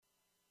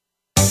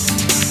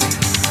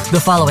The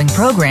following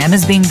program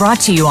is being brought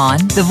to you on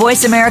the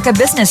Voice America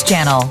Business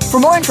Channel. For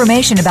more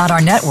information about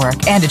our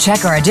network and to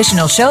check our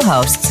additional show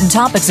hosts and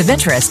topics of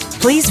interest,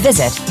 please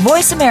visit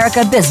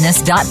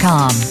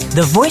voiceamericabusiness.com.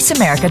 The Voice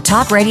America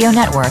Talk Radio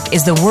Network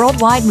is the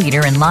worldwide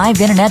leader in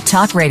live Internet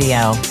talk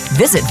radio.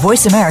 Visit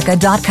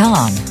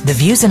voiceamerica.com. The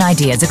views and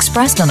ideas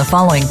expressed on the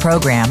following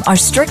program are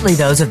strictly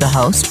those of the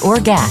host or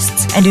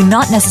guests and do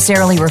not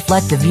necessarily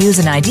reflect the views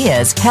and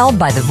ideas held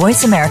by the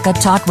Voice America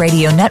Talk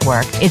Radio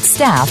Network, its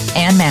staff,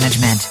 and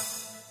management.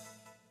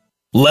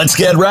 Let's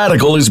Get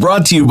Radical is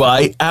brought to you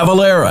by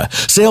Avalara,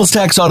 sales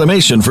tax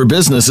automation for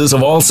businesses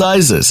of all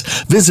sizes.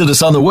 Visit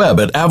us on the web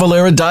at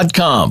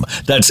avalara.com.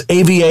 That's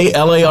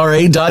avalara.com.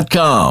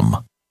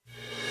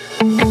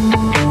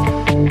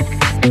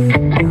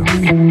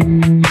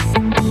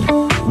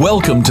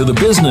 Welcome to the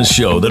business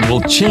show that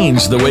will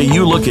change the way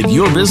you look at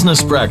your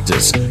business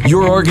practice,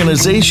 your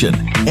organization,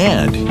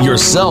 and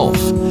yourself.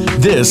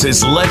 This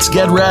is Let's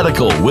Get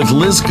Radical with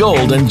Liz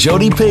Gold and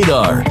Jody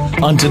Padar.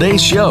 On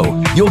today's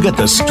show, you'll get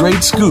the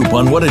straight scoop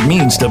on what it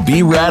means to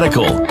be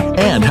radical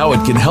and how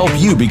it can help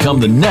you become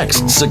the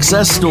next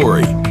success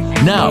story.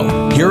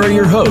 Now, here are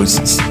your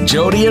hosts,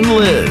 Jody and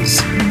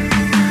Liz.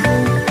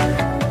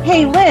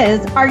 Hey,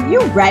 Liz, are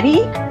you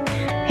ready?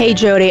 Hey,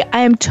 Jody, I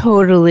am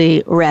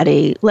totally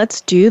ready.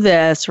 Let's do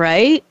this,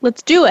 right?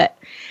 Let's do it.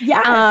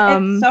 Yeah,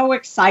 it's so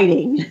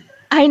exciting.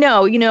 I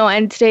know,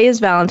 and today is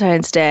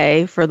Valentine's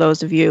Day for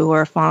those of you who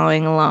are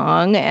following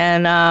along.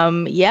 And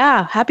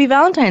happy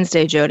Valentine's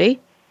Day,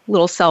 Jody.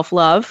 Little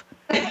self-love.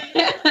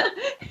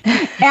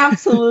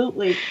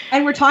 Absolutely.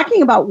 And we're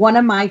talking about one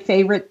of my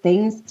favorite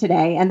things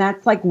today, and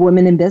that's like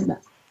women in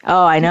business.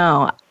 Oh, I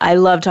know. I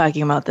love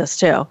talking about this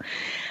too.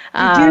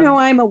 Did you know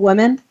I'm a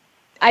woman?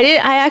 I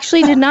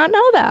actually did not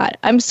know that.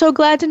 I'm so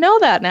glad to know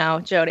that now,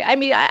 Jody. I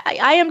mean,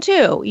 I am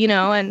too,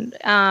 and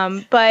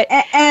but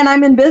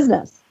I'm in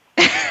business.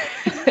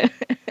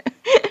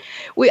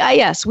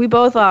 We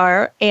both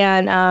are.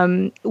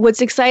 And what's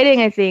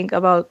exciting, I think,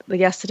 about the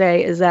guest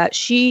today is that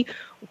she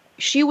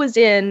was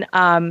in,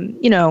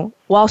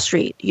 Wall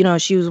Street.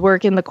 She was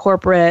working the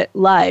corporate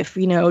life.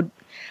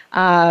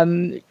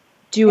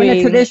 Doing in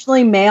a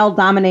traditionally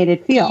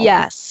male-dominated field.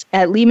 Yes,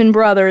 at Lehman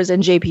Brothers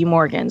and JP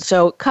Morgan.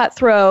 So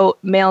cutthroat,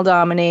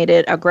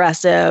 male-dominated,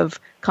 aggressive,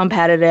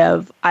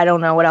 competitive. I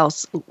don't know what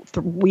else,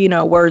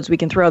 words we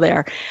can throw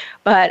there.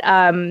 But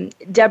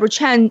Deborah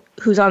Chen,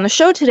 who's on the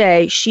show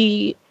today,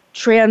 she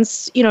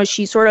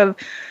sort of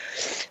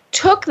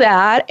took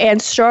that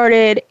and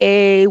started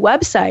a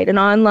website, an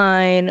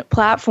online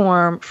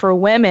platform for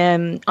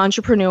women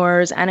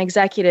entrepreneurs and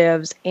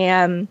executives,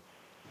 and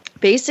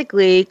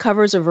basically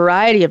covers a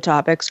variety of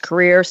topics: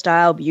 career,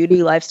 style,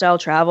 beauty, lifestyle,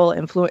 travel,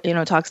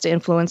 talks to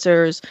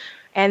influencers,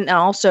 and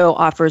also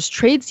offers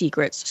trade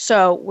secrets.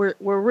 So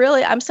we're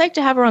really, I'm psyched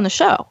to have her on the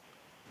show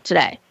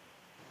today.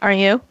 Aren't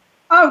you?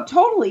 Oh,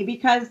 totally.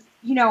 Because,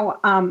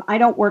 I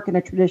don't work in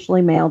a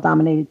traditionally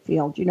male-dominated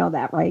field. You know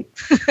that, right?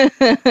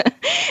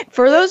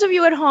 For those of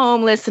you at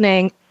home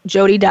listening,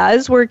 Jody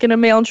does work in a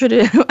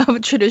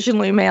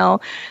traditionally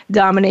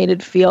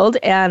male-dominated field.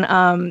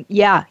 And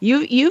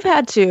you've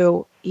had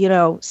to,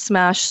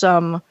 smash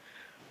some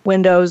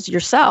windows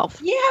yourself.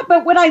 Yeah,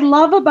 but what I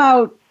love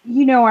about,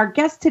 our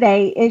guest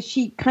today is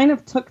she kind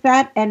of took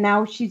that and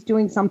now she's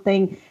doing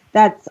something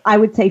that's, I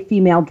would say,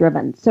 female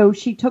driven. So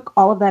she took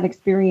all of that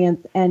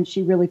experience and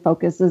she really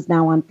focuses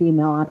now on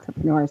female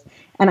entrepreneurs.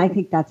 And I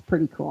think that's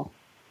pretty cool.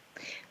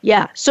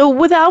 Yeah. So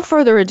without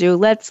further ado,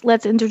 let's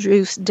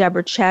introduce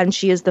Deborah Chen.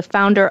 She is the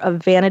founder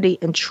of Vanity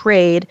and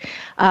Trade,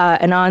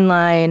 an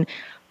online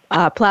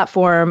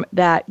platform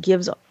that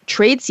gives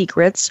trade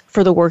secrets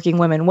for the working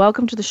women.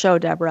 Welcome to the show,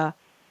 Deborah.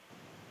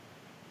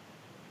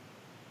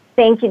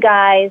 Thank you,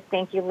 guys.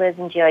 Thank you, Liz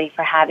and Jody,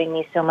 for having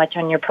me so much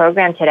on your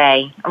program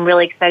today. I'm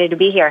really excited to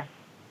be here.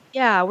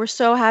 Yeah, we're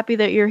so happy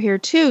that you're here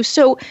too.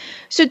 So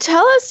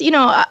tell us,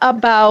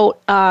 about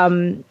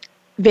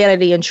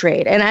Vanity and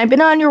Trade. And I've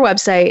been on your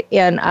website,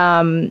 and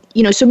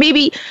so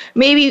maybe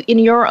in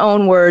your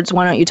own words,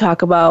 why don't you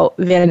talk about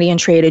Vanity and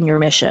Trade and your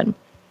mission?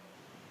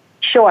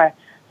 Sure.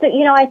 So,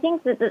 I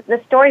think that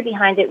the story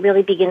behind it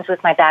really begins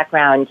with my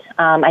background.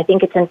 I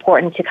think it's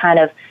important to kind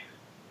of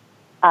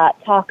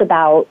talk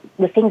about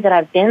the things that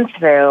I've been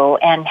through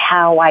and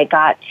how I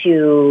got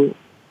to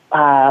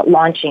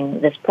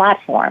launching this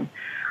platform.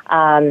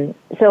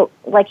 So,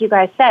 like you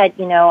guys said,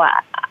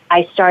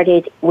 I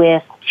started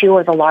with two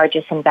of the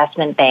largest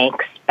investment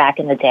banks back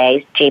in the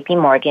day,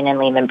 JP Morgan and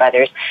Lehman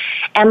Brothers.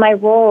 And my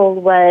role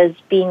was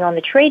being on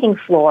the trading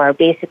floor,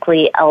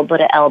 basically elbow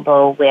to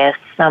elbow with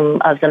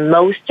some of the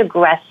most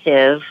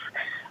aggressive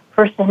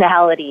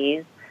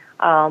personalities,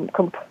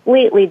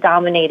 completely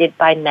dominated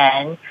by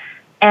men.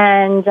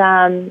 And,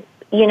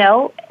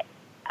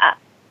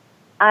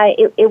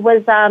 it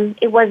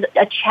was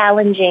a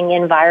challenging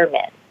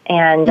environment.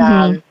 And,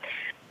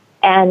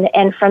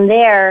 and from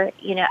there,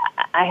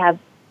 I have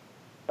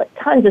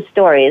tons of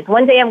stories.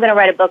 One day I'm going to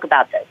write a book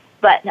about this,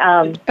 but,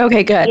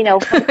 okay,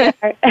 good. From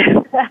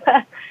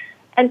there,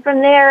 and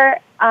from there,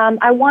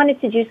 I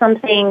wanted to do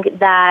something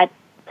that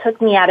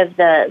took me out of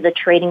the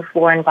trading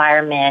floor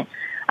environment,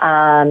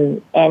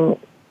 and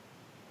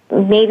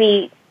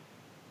maybe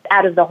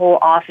out of the whole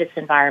office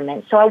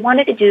environment. So I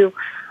wanted to do,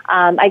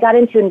 I got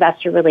into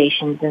investor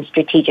relations and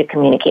strategic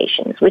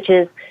communications, which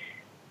is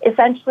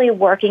essentially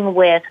working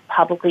with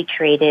publicly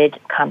traded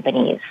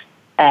companies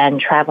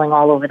and traveling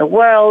all over the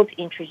world,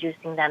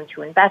 introducing them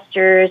to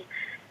investors.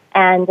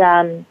 And,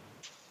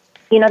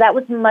 that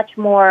was much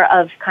more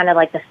of kind of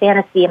like the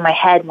fantasy in my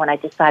head when I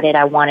decided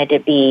I wanted to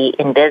be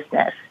in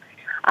business.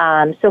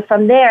 So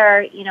from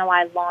there,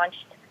 I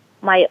launched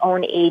my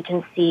own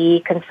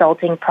agency,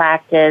 consulting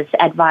practice,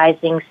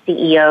 advising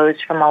CEOs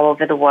from all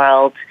over the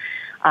world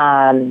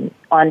on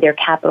their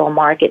capital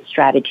market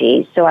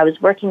strategies. So I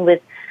was working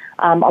with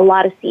a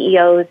lot of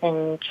CEOs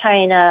in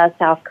China,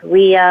 South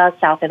Korea,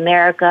 South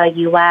America,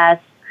 U.S.,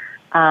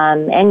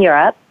 and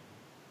Europe.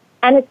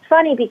 And it's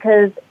funny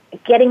because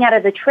getting out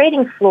of the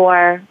trading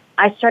floor,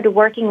 I started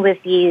working with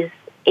these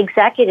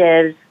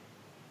executives,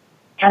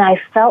 and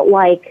I felt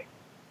like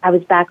I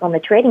was back on the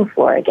trading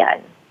floor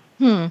again.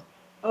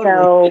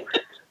 So,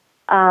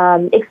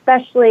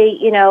 especially,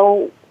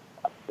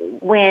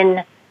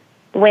 when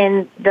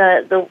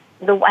the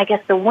I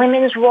guess the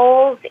women's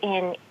roles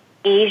in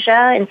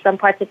Asia, in some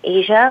parts of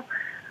Asia,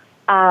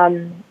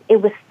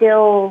 it's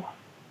still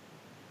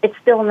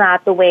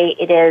not the way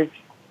it is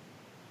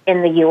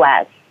in the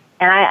U.S.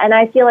 And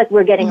I feel like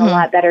we're getting a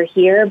lot better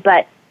here,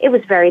 but it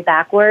was very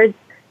backwards.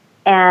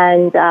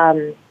 And,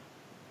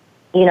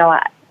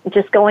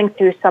 just going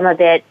through some of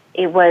it,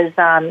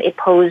 it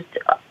posed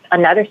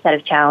another set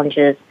of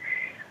challenges.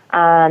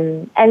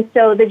 And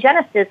so the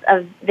genesis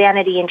of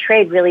Vanity and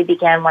Trade really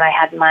began when I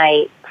had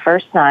my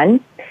first son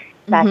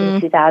back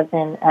in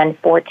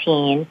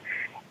 2014.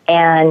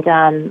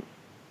 And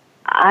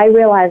I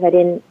realized I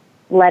didn't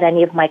let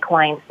any of my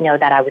clients know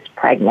that I was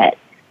pregnant.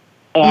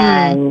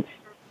 And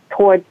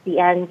towards the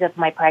end of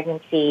my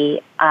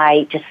pregnancy,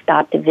 I just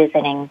stopped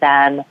visiting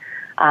them.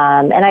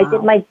 And I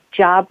did my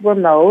job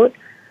remote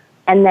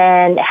and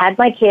then had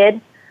my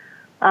kid.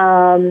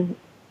 And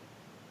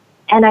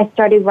I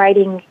started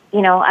writing,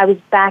 I was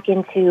back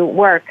into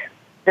work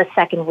the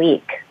second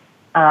week.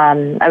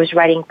 I was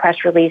writing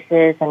press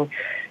releases and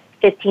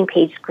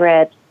 15-page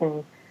scripts.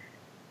 And,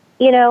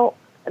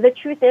 the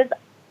truth is,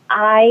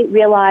 I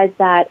realized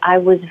that I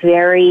was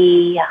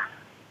very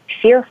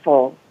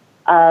fearful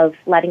of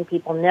letting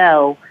people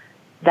know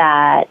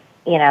that,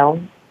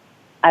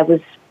 I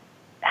was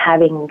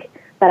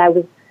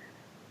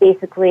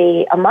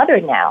basically a mother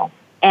now.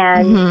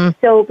 And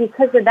so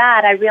because of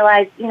that, I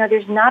realized,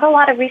 there's not a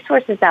lot of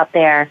resources out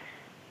there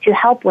to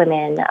help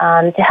women,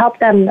 to help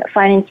them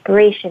find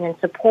inspiration and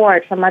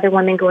support from other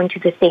women going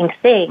through the same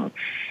thing.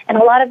 And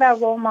a lot of our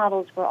role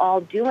models were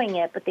all doing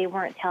it, but they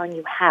weren't telling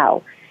you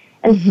how.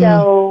 And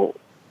so,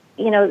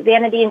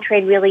 Vanity and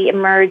Trade really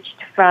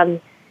emerged from,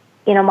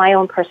 my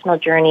own personal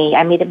journey.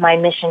 I made it my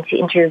mission to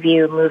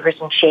interview movers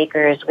and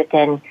shakers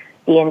within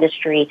the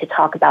industry to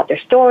talk about their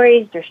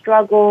stories, their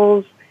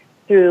struggles,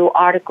 through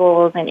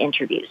articles and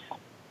interviews.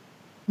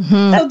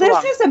 So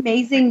this is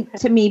amazing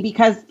to me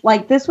because,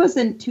 this was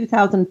in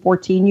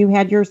 2014 you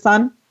had your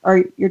son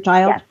or your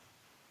child?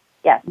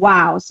 Yes.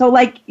 Wow. So,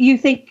 you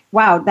think,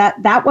 wow,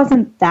 that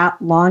wasn't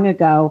that long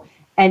ago,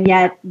 and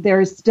yet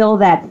there's still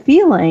that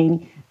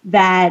feeling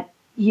that,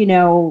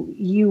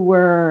 you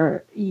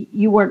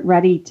weren't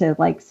ready to,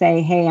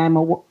 say, hey, I'm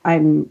a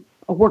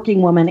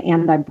working woman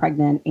and I'm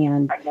pregnant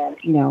and,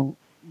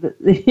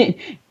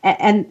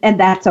 and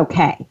that's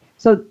okay.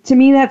 So to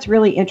me, that's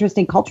really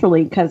interesting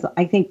culturally because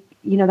I think,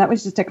 that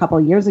was just a couple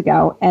of years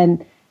ago.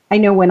 And I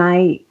know when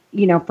I,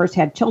 first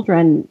had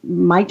children,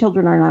 my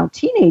children are now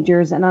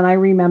teenagers. And then I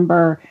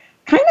remember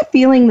kind of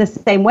feeling the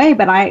same way.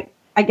 But I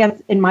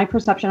guess in my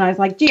perception, I was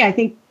like, gee, I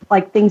think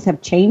things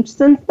have changed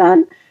since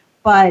then.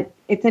 But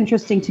it's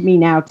interesting to me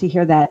now to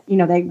hear that,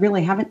 they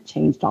really haven't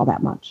changed all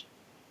that much.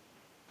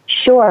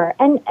 Sure.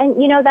 And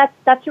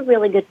that's a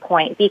really good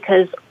point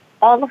because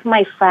all of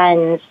my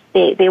friends,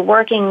 they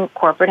work in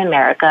corporate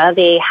America.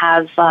 They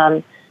have,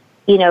 the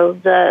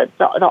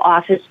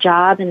office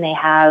job and they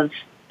have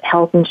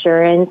health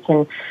insurance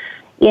and,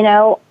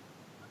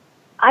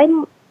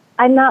 I'm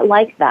not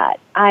like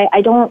that.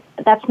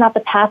 That's not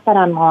the path that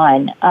I'm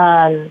on.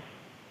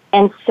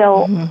 And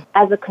so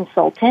as a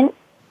consultant,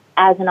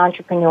 as an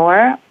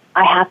entrepreneur,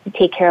 I have to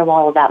take care of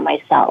all of that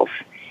myself.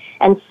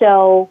 And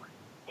so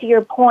to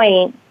your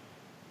point,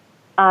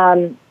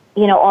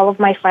 all of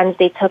my friends,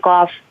 they took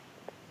off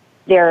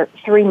their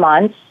 3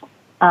 months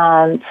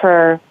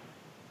for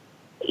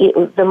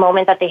the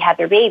moment that they had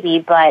their baby.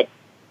 But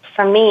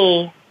for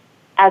me,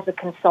 as a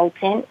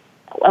consultant,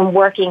 I'm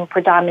working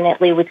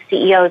predominantly with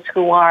CEOs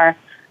who are,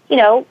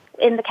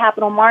 in the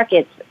capital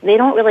markets. They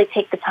don't really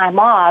take the time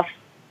off.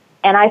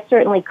 And I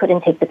certainly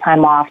couldn't take the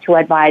time off to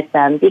advise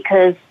them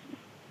because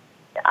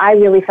I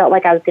really felt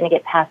like I was going to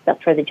get passed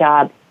up for the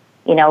job,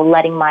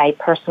 letting my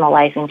personal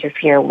life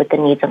interfere with the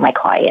needs of my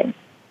clients.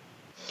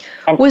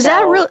 And was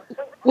that real?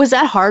 Was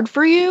that hard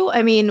for you?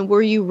 I mean,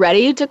 were you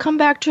ready to come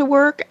back to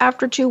work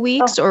after 2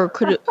 weeks, or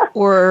could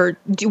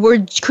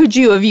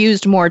you have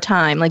used more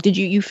time? Like, did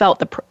you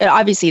felt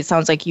obviously it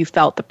sounds like you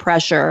felt the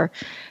pressure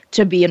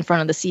to be in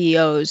front of the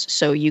CEOs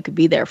so you could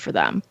be there for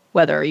them,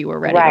 whether you were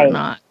ready or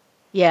not.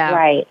 Yeah.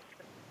 Right.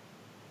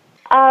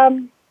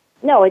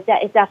 No, it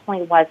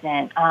definitely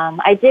wasn't.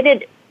 I did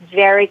it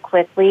very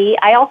quickly.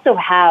 I also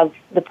have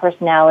the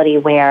personality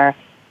where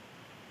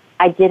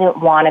I didn't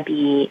want to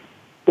be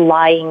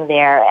lying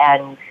there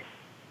and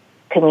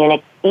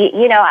communicate.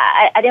 You know,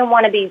 I didn't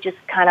want to be just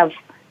kind of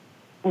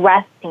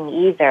resting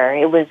either.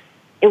 It was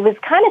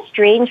kind of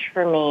strange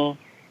for me.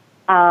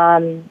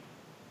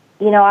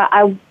 You know,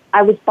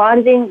 I was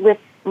bonding with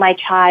my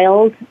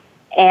child,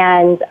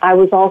 and I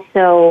was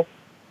also,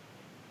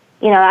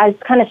 you know, I was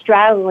kind of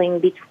straddling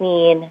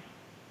between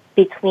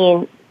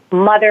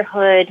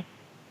motherhood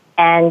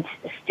and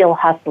still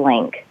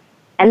hustling.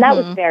 And that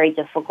was very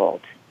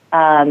difficult.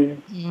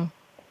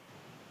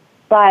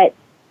 But,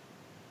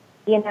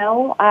 you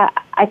know,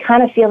 I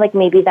kind of feel like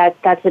maybe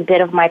that's a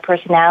bit of my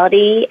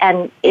personality.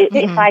 And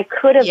if I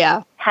could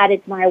have had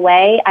it my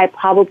way, I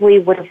probably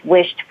would have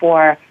wished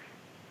for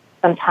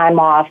some time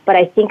off. But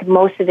I think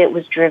most of it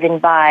was driven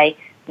by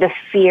the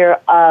fear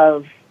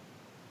of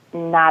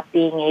not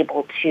being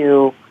able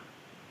to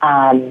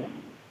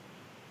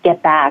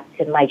get back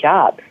to my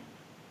job.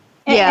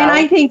 Yeah. And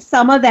I think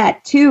some of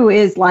that too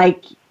is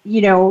like, you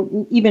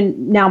know,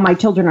 even now my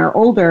children are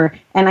older,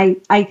 and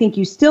I think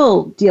you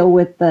still deal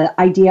with the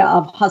idea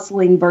of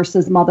hustling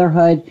versus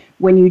motherhood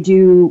when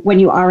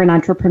you are an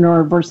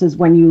entrepreneur versus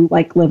when you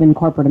like live in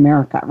corporate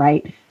America,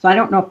 right? So I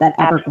don't know if that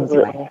ever goes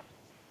away.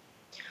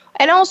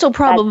 And also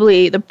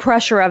probably the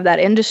pressure of that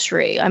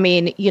industry. I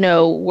mean, you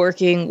know,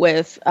 working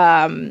with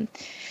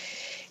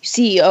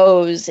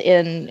CEOs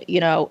in, you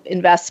know,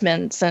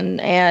 investments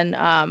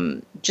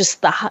and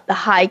just the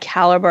high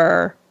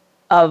caliber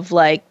of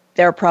like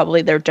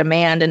their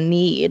demand and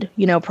need,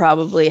 you know,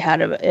 probably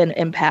had an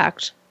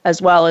impact,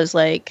 as well as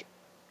like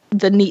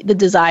the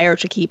desire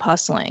to keep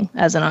hustling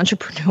as an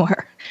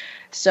entrepreneur.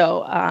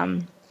 So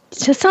it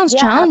just sounds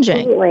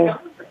challenging. Absolutely.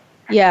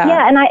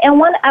 Yeah. And I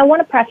want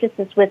to preface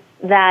this with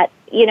that,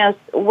 you know,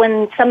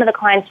 when some of the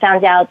clients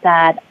found out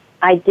that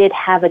I did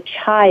have a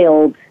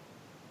child,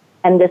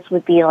 and this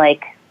would be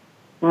like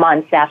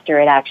months after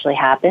it actually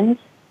happened,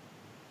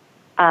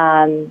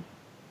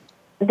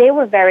 they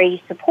were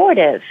very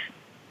supportive.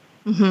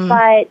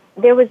 But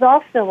there was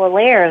also a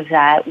layer of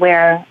that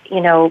where,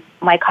 you know,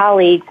 my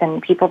colleagues and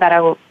people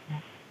that were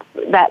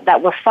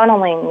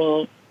funneling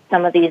me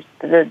some of these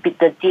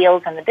the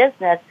deals and the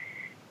business,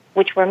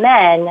 which were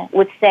men,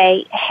 would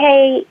say,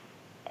 "Hey,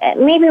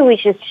 maybe we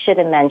just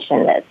shouldn't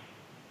mention this,"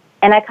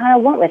 and I kind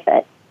of went with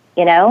it,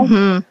 you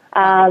know,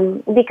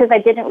 because I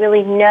didn't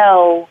really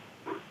know.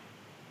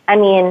 I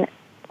mean,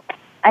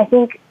 I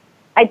think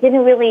I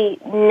didn't really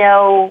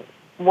know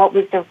what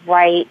was the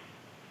right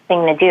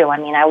thing to do. I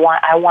mean, I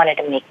wanted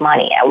to make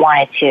money. I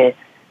wanted to,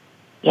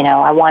 you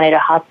know, I wanted to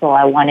hustle.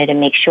 I wanted to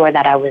make sure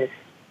that I was,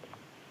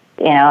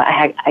 you know,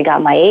 I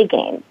got my A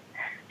game.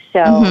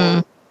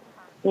 So,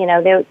 you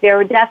know,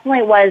 there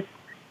definitely was,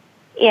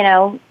 you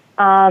know,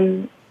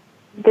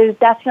 there's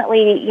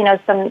definitely, you know,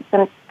 some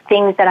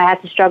things that I had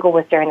to struggle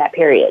with during that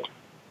period.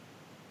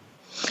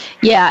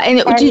 Yeah.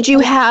 And did you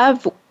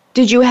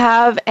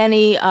have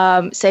any,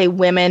 say,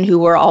 women who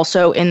were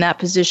also in that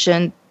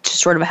position to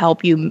sort of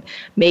help you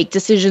make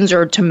decisions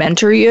or to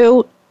mentor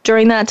you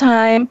during that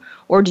time?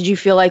 Or did you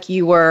feel like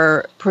you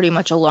were pretty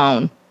much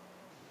alone?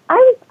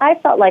 I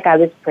felt like I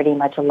was pretty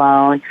much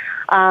alone.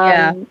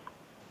 I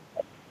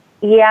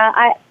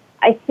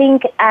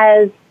think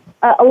as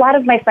a lot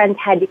of my friends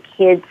had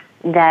kids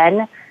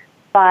then,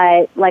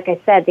 but like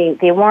I said,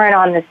 they weren't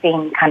on the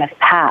same kind of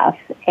path.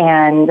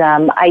 And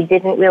I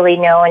didn't really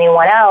know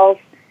anyone else,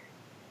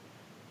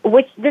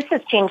 which this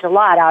has changed a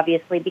lot,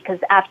 obviously, because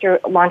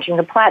after launching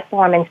the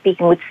platform and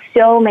speaking with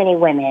so many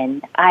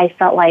women, I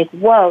felt like,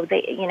 whoa,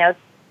 they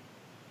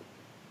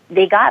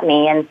got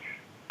me,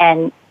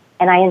 and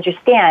I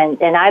understand,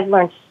 and I've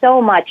learned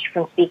so much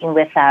from speaking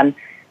with them.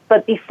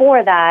 But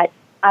before that,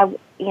 I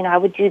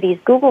would do these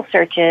Google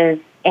searches,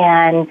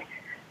 and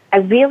I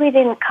really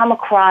didn't come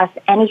across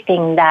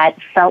anything that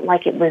felt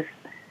like it was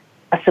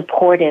a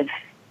supportive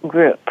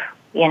group.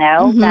 You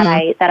know, that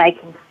I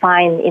can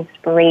find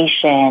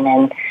inspiration,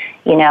 and,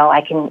 you know,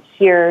 I can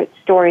hear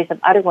stories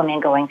of other women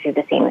going through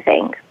the same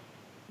thing.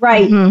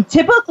 Right.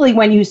 Typically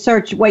when you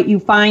search, what you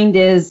find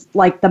is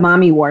like the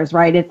mommy wars,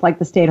 right? It's like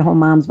the stay-at-home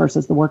moms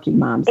versus the working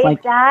moms.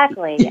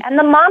 Exactly. And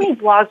the mommy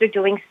blogs are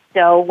doing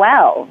so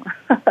well.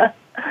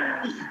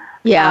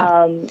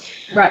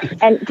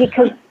 Right. And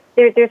because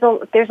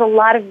there's a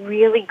lot of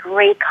really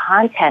great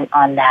content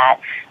on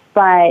that,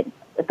 but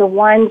the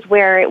ones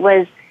where it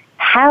was,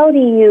 how do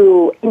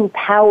you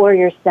empower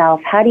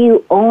yourself? How do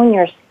you own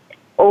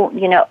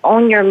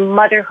your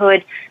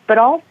motherhood, but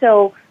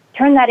also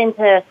turn that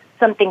into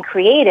something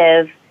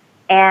creative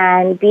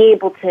and be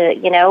able to,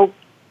 you know,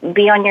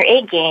 be on your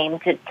A game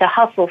to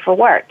hustle for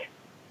work?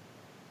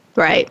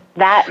 Right.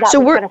 That was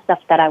kind of stuff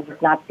that I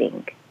was not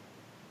seeing.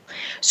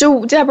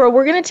 So, Deborah,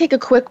 we're going to take a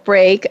quick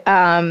break,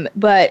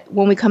 but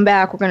when we come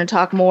back, we're going to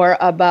talk more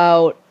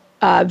about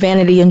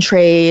Vanity and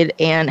Trade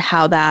and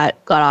how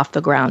that got off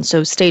the ground.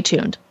 So stay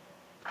tuned.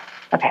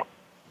 Okay.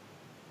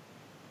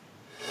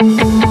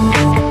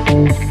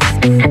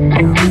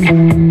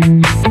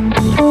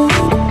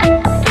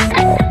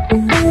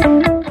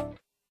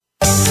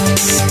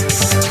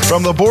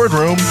 From the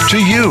boardroom to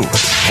you,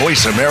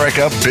 Voice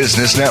America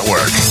Business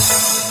Network.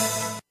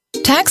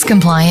 Tax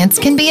compliance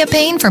can be a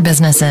pain for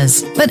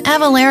businesses, but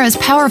Avalara's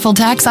powerful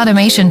tax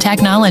automation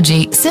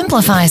technology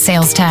simplifies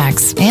sales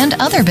tax and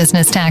other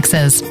business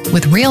taxes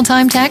with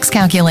real-time tax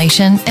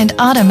calculation and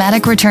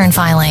automatic return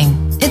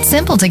filing. It's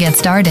simple to get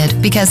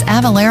started because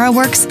Avalara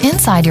works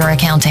inside your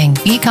accounting,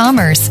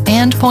 e-commerce,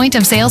 and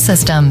point-of-sale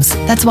systems.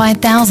 That's why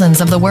thousands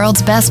of the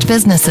world's best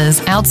businesses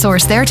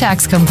outsource their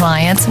tax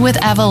compliance with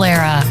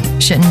Avalara.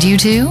 Shouldn't you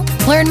too?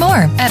 Learn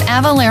more at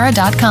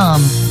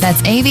avalara.com.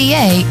 That's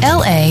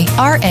AVALARA.com.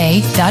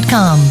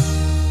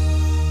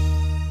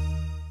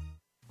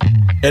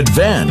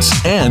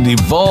 Advance and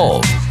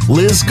evolve.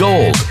 Liz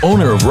Gold,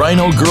 owner of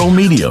Rhino Girl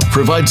Media,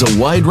 provides a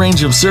wide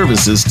range of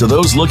services to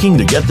those looking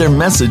to get their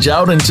message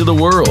out into the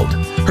world.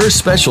 Her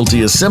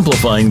specialty is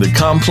simplifying the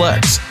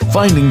complex,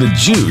 finding the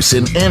juice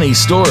in any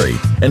story,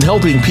 and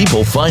helping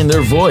people find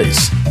their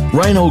voice.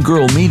 Rhino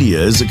Girl Media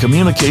is a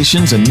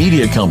communications and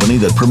media company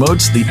that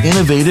promotes the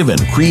innovative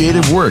and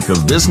creative work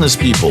of business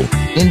people,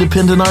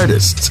 independent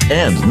artists,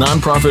 and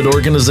nonprofit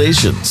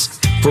organizations.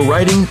 For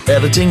writing,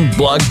 editing,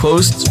 blog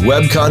posts,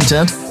 web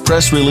content,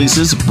 press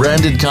releases,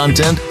 branded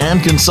content,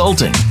 and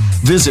consulting,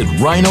 visit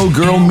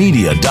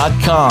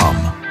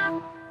rhinogirlmedia.com.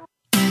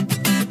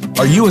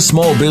 Are you a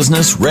small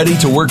business ready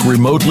to work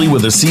remotely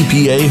with a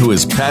CPA who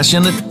is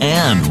passionate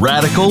and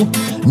radical?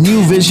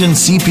 New Vision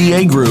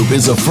CPA Group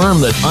is a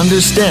firm that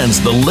understands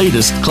the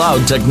latest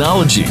cloud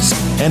technologies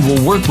and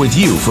will work with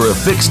you for a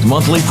fixed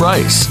monthly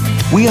price.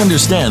 We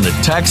understand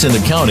that tax and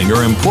accounting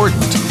are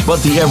important, but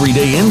the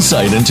everyday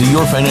insight into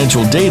your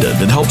financial data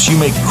that helps you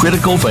make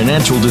critical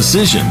financial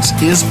decisions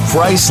is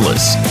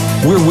priceless.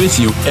 We're with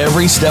you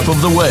every step of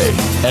the way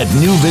at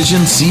New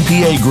Vision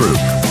CPA Group.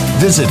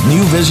 Visit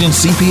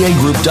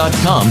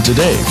newvisioncpagroup.com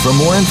today for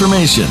more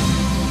information.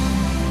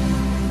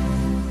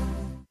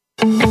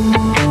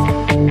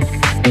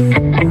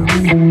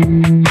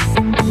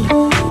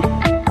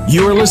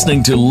 You are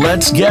listening to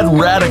Let's Get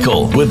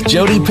Radical with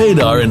Jody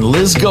Padar and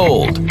Liz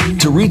Gold.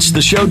 To reach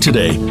the show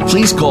today,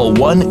 please call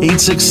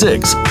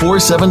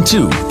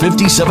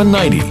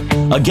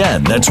 1-866-472-5790.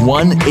 Again, that's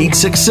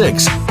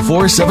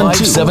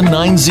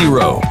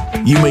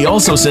 1-866-472-5790. You may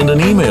also send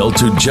an email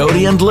to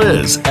Jody and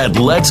Liz at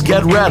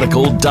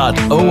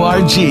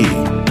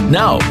letsgetradical.org.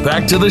 Now,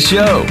 back to the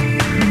show.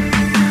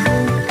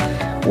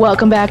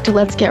 Welcome back to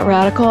Let's Get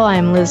Radical.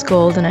 I'm Liz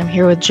Gold, and I'm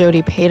here with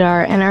Jody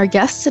Padar. And our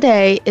guest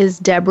today is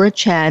Deborah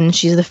Chen.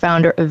 She's the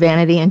founder of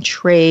Vanity and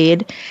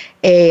Trade,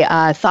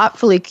 a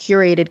thoughtfully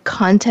curated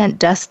content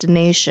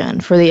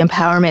destination for the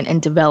empowerment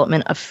and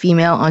development of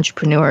female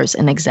entrepreneurs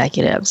and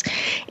executives.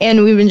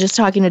 And we've been just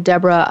talking to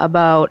Deborah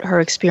about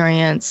her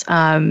experience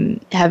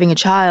having a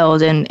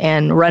child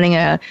and running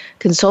a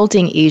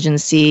consulting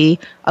agency,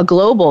 a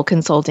global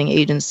consulting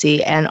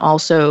agency, and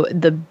also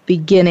the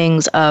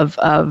beginnings of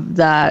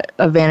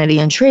Vanity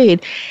and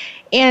Trade.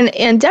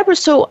 And Deborah,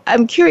 so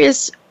I'm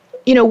curious,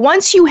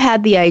 once you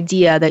had the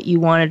idea that you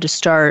wanted to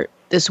start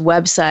this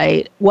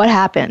website, what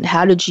happened?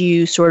 How did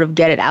you sort of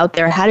get it out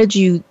there? How did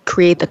you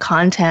create the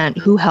content?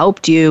 Who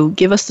helped you?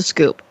 Give us the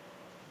scoop.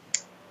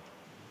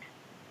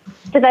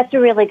 So that's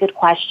a really good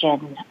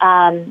question.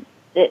 I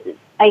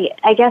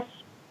guess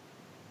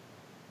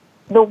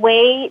the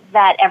way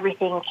that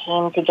everything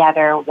came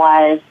together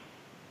was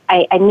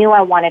I knew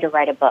I wanted to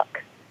write a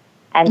book.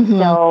 And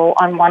so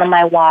on one of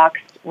my walks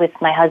with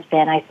my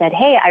husband, I said,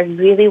 hey, I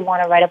really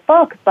want to write a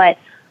book, but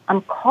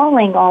I'm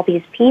calling all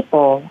these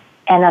people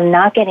and I'm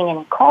not getting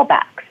any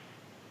callbacks.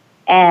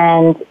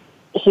 And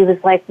he was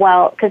like,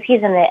 well, because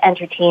he's in the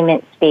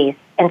entertainment space,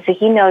 and so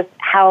he knows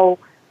how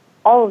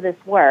all of this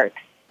works,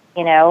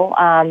 in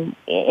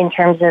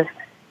terms of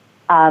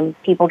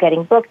people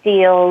getting book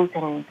deals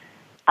and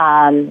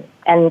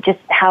just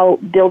how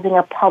building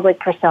a public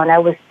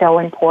persona was so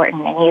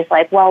important. And he's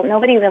like, well,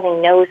 nobody really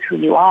knows who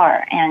you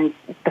are, and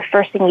the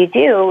first thing you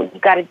do, you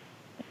got to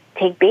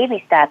take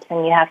baby steps,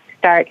 and you have to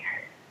start.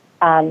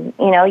 You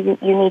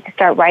need to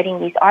start writing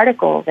these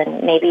articles,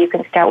 and maybe you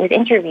can start with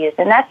interviews.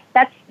 And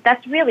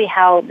that's really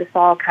how this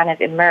all kind of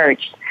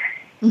emerged.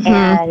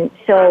 And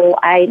so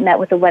I met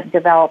with a web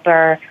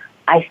developer.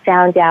 I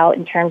found out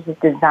in terms of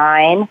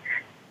design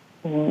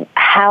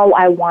how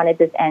I wanted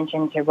this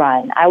engine to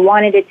run. I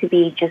wanted it to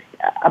be just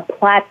a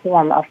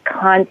platform of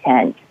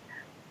content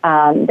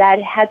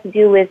that had to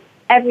do with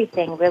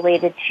everything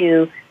related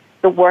to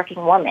the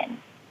working woman.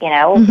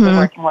 The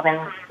working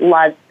woman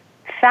loves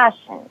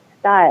fashion,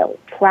 style,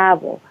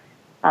 travel,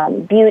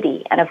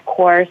 beauty, and of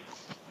course,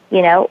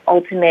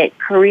 ultimate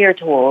career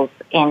tools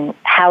in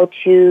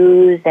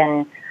how-tos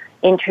and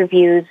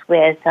interviews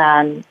with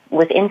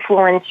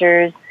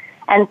influencers.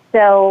 And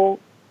so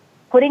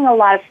putting a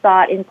lot of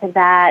thought into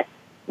that,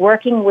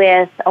 working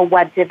with a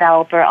web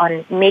developer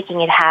on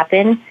making it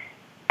happen.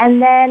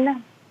 And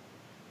then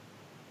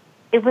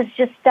it was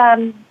just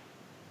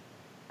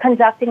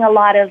conducting a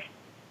lot of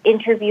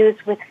interviews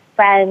with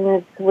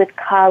friends, with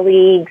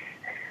colleagues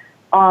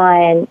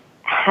on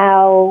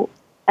how,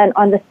 and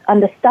on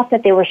the stuff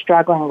that they were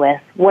struggling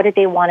with. What did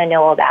they want to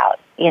know about,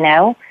 you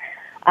know?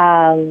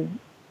 And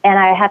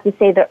I have to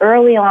say the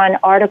early on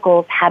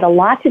articles had a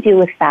lot to do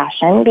with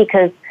fashion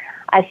because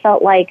I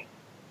felt like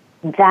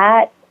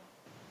that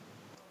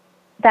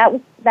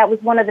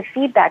was one of the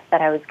feedbacks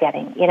that I was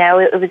getting. You know,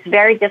 it was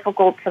very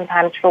difficult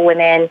sometimes for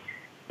women,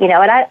 you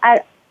know, and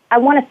I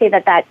want to say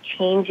that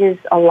changes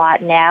a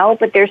lot now,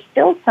 but there's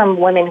still some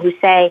women who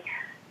say,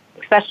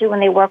 especially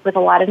when they work with a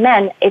lot of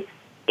men,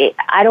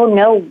 I don't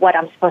know what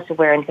I'm supposed to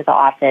wear into the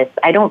office.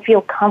 I don't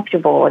feel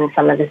comfortable in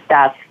some of the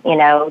stuff, you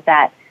know,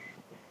 that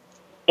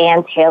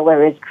Ann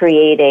Taylor is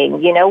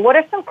creating. You know, what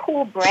are some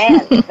cool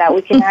brands that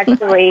we can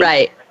actually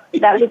right.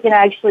 that we can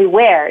actually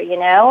wear, you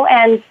know?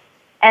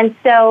 And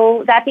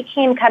so that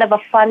became kind of a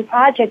fun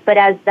project, but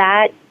as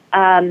that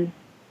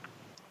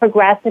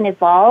progressed and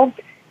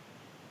evolved,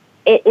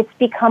 it's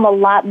become a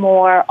lot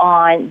more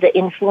on the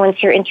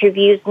influencer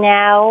interviews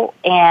now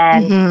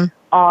and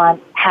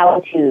on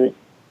how-tos,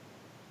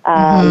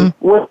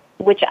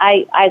 which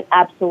I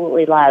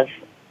absolutely love.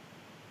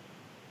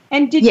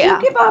 And did you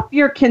give up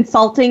your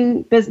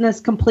consulting business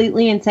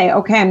completely and say,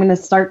 okay, I'm going to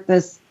start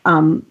this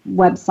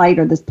website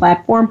or this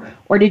platform?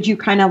 Or did you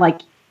kind of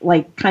like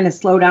kind of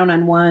slow down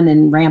on one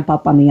and ramp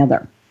up on the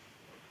other?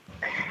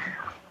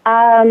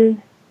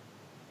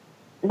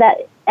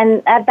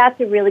 That's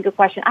a really good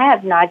question. I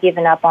have not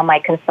given up on my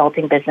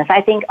consulting business.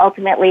 I think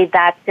ultimately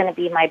that's going to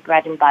be my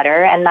bread and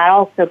butter, and that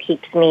also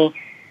keeps me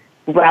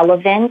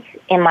relevant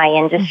in my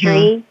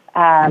industry.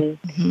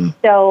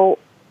 So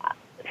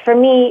for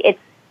me,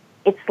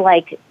 it's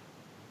like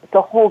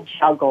the whole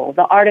juggle,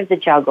 the art of the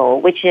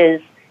juggle, which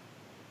is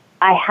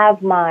I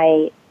have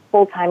my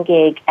full-time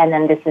gig and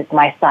then this is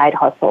my side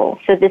hustle.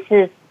 So this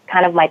is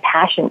kind of my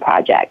passion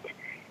project.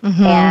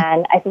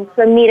 And I think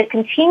for me to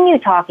continue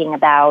talking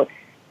about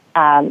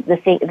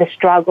the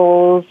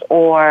struggles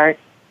or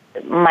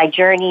my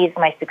journeys,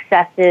 my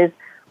successes,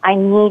 I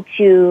need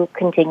to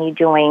continue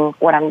doing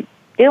what I'm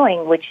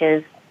doing, which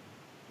is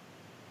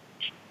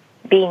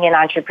being an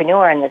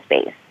entrepreneur in this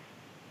space.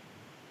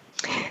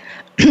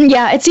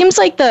 Yeah, it seems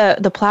like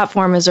the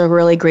platform is a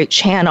really great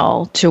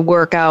channel to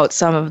work out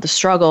some of the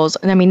struggles.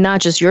 And I mean, not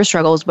just your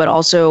struggles, but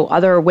also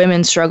other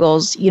women's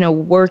struggles, you know,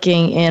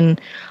 working in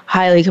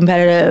highly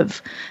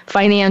competitive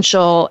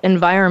financial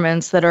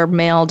environments that are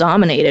male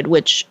dominated,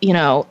 which, you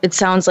know, it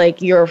sounds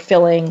like you're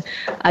filling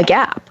a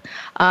gap.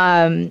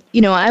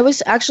 You know, I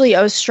was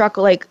struck,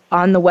 like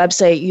on the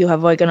website, you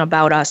have like an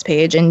About Us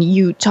page and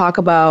you talk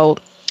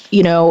about,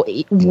 you know,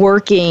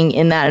 working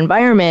in that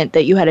environment,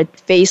 that you had to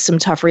face some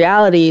tough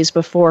realities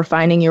before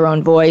finding your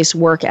own voice,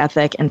 work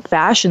ethic, and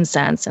fashion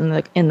sense in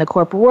the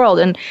corporate world.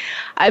 And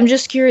I'm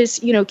just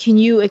curious, you know, can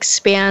you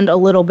expand a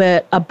little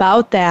bit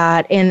about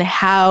that and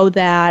how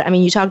that, I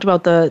mean, you talked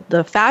about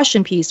the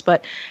fashion piece,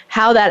 but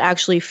how that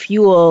actually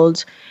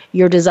fueled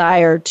your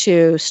desire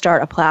to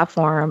start a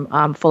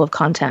platform full of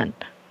content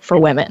for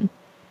women?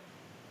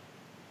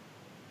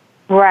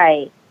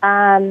 Right.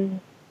 You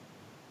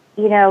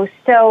know,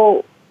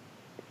 so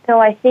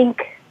I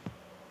think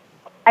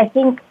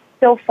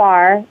so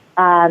far,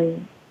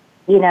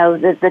 you know,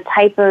 the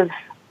type of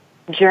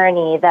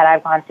journey that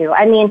I've gone through.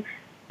 I mean,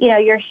 you know,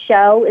 your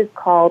show is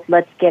called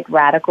Let's Get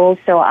Radical,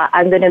 so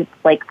I'm going to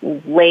like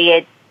lay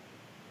it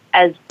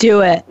out,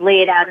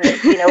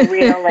 as, you know,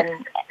 real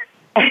and.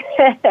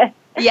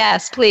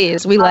 Yes,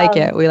 please. We like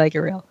it. We like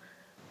it real.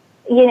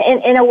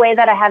 In a way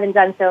that I haven't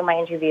done so in my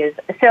interviews.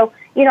 So,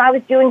 you know, I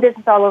was doing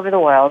business all over the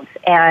world.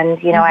 And,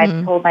 you know, I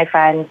told my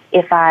friends,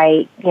 if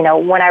I, you know,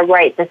 when I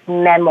write this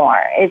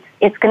memoir,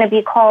 it's going to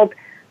be called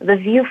The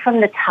View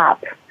from the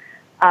Top,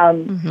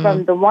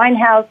 from the wine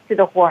house to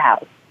the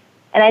whorehouse.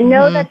 And I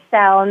know that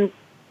sounds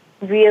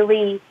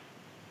really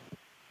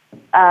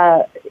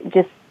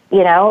just,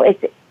 you know,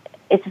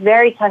 it's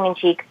very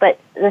tongue-in-cheek. But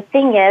the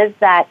thing is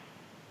that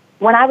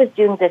when I was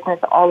doing business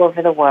all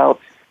over the world,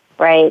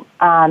 right,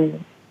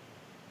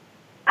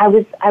 I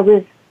was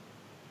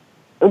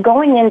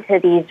going into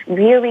these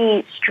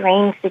really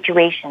strange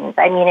situations.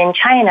 I mean, in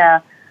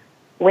China,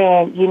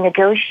 when you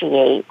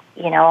negotiate,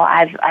 you know,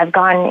 I've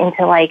gone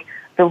into like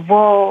the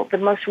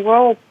most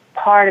rural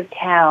part of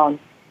town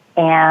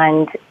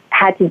and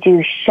had to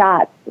do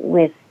shots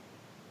with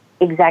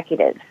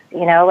executives.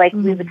 You know, like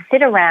we would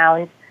sit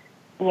around,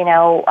 you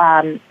know,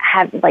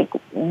 have like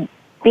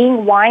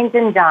being wined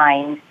and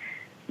dined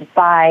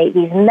by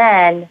these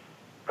men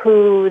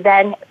who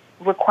then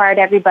required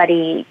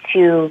everybody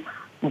to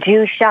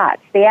do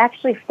shots. They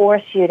actually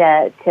force you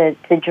to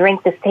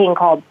drink this thing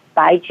called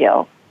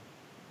baijiu.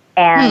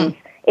 And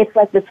it's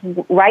like this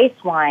rice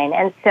wine.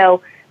 And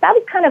so that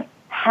was kind of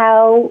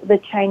how the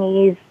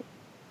Chinese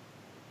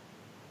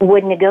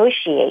would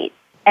negotiate.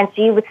 And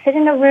so you would sit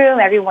in a room,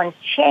 everyone's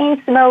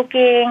chain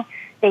smoking,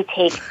 They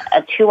take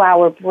a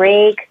 2-hour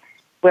break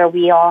where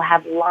we all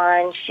have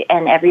lunch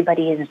and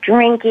everybody is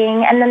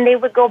drinking, and then they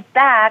would go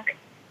back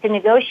to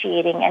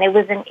negotiating, and it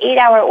was an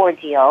 8-hour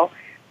ordeal.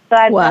 So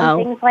I've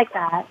done things like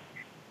that.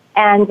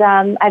 And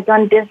I've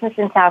done business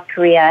in South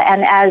Korea,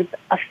 and as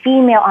a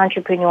female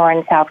entrepreneur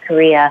in South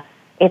Korea,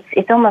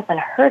 it's almost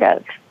unheard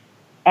of.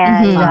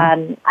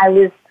 And I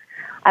was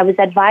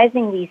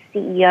advising these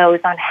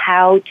CEOs on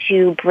how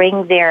to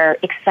bring their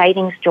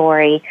exciting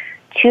story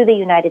to the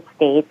United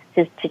States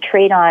to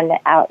trade on,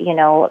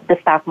 the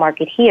stock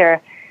market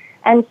here.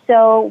 And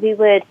so we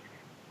would,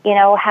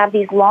 have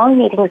these long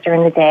meetings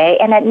during the day,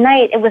 and at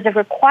night it was a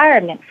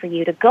requirement for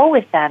you to go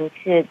with them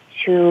to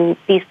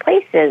these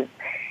places.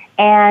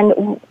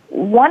 And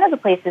one of the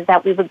places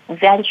that we would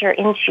venture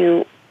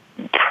into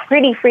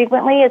pretty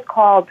frequently is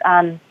called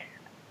a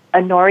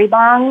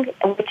Noribang,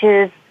 which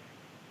is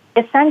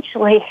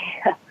essentially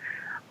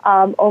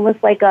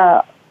almost like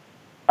a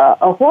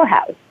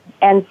whorehouse.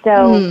 And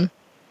so,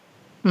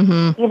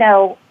 but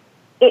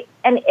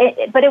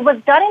it was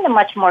done in a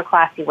much more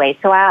classy way.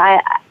 So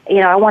I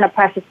want to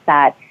preface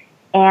that.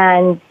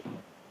 And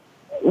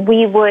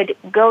we would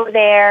go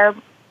there.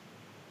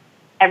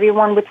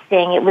 Everyone would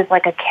sing. It was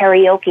like a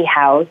karaoke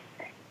house.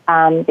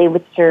 They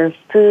would serve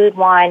food,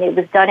 wine. It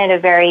was done in a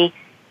very,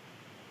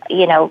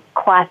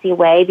 classy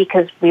way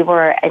because we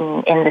were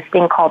in this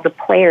thing called the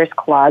Players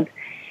Club.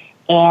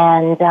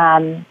 And,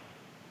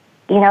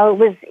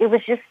 it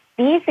was just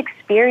these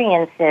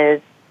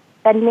experiences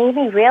that made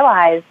me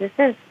realize this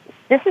is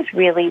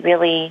really,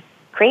 really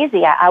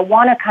crazy. I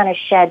want to kind of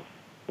shed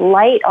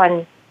light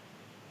on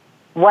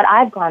what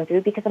I've gone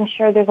through because I'm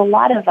sure there's a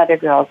lot of other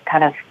girls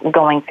kind of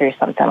going through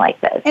something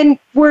like this. And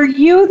were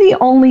you the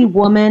only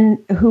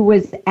woman who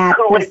was at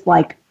this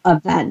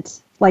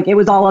event? Like it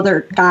was all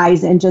other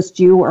guys and just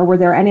you, or were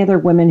there any other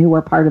women who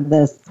were part of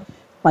this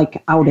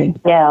outing?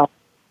 No,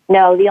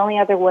 the only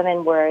other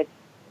women were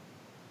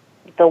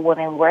the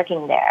women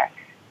working there.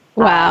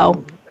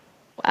 Wow.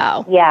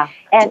 Wow. Yeah.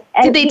 And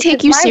did they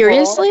take you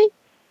seriously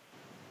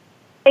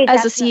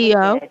as a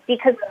CEO? Did,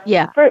 because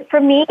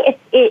for me,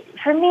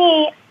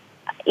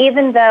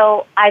 even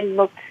though I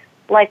looked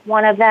like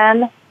one of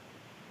them,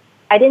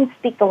 I didn't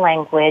speak the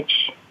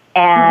language,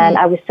 and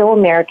I was so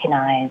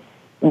Americanized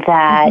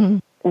that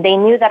they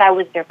knew that I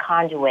was their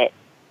conduit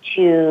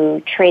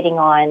to trading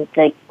on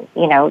the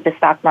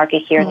stock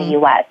market here in the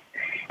U.S.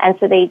 And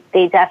so they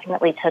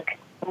definitely took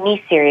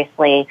me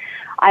seriously.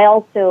 I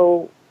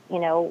also,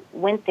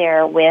 went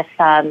there with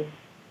someone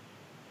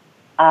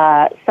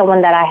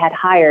that I had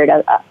hired,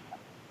 a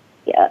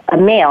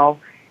male,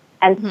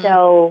 and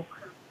so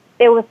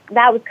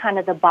that was kind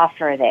of the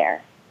buffer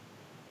there.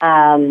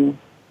 And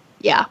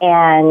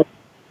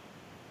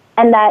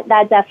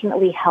that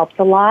definitely helped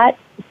a lot,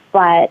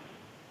 but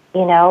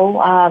it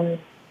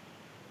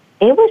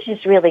was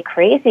just really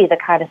crazy, the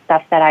kind of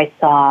stuff that I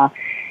saw,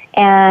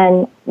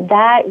 and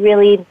that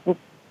really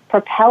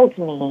propelled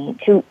me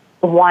to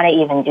want to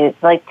even do,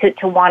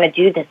 to want to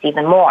do this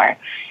even more.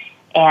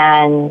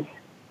 And,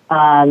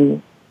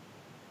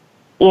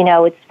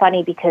 it's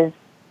funny because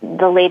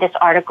the latest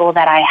article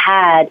that I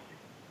had,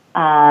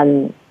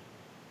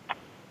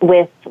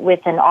 with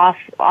an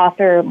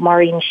author,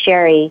 Maureen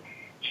Sherry,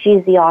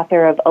 she's the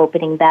author of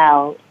Opening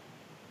Bell,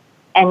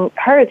 and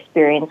her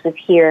experience was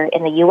here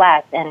in the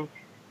U.S. And,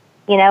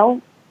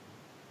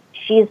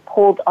 she's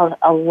pulled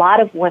a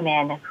lot of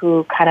women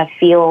who kind of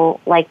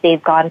feel like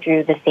they've gone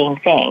through the same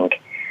thing.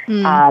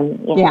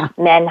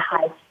 Men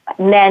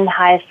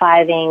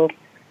high-fiving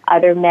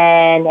other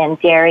men and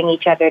daring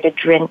each other to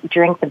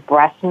drink the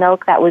breast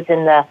milk that was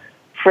in the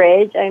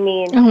fridge. I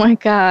mean, oh my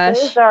gosh!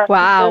 Those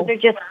are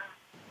just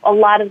a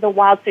lot of the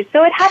wild stuff.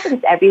 So it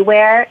happens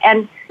everywhere,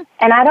 and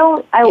I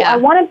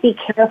want to be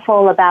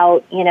careful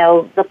about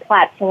the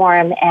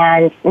platform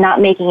and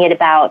not making it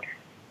about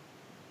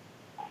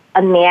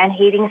a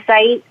man-hating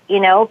site,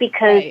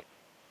 because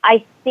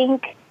I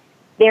think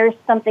there's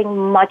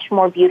something much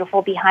more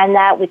beautiful behind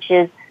that, which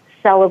is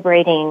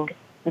celebrating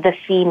the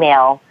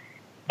female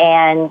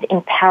and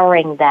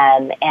empowering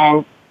them.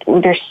 And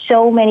there's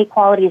so many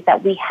qualities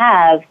that we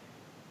have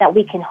that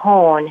we can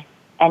hone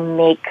and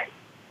make,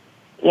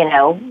 and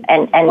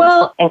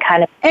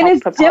kind of. And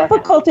as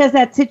difficult as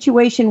that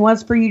situation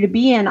was for you to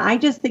be in, I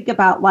just think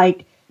about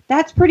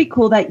that's pretty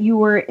cool that you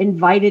were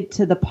invited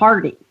to the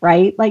party,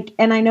 right?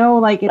 And I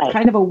know it's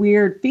kind of a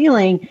weird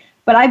feeling,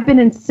 but I've been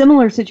in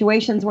similar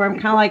situations where I'm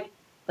kind of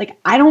like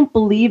I don't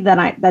believe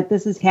that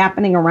this is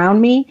happening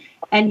around me,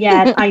 and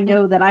yet I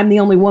know that I'm the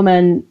only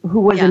woman who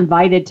was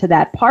invited to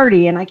that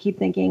party, and I keep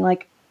thinking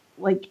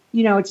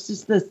it's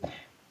just this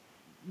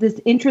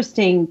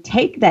interesting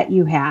take that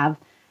you have,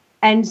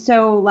 and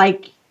so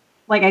like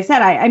I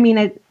said, I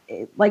mean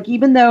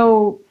even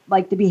though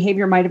the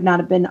behavior might have not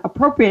have been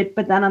appropriate,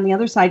 but then on the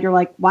other side you're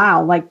like,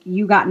 wow,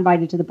 you got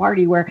invited to the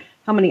party where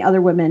how many other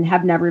women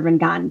have never even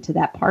gotten to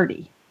that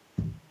party.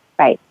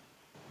 Right.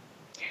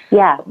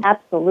 Yeah,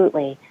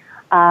 absolutely.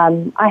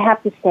 I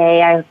have to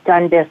say I've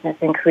done business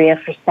in Korea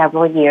for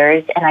several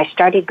years, and I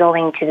started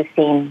going to the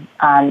same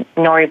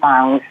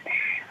Noribangs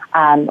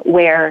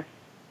where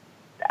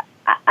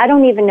I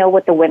don't even know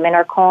what the women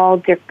are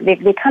called.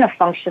 They kind of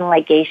function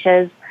like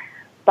geishas,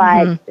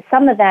 but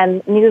some of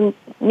them knew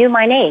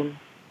my name.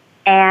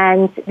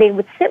 And they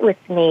would sit with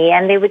me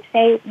and they would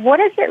say, what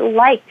is it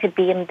like to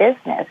be in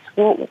business?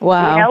 Well,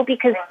 wow. You know,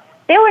 because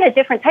they were in a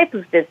different type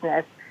of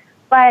business.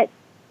 But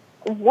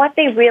what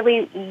they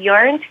really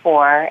yearned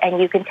for,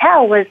 and you can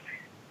tell, was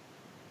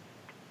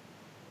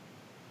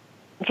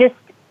just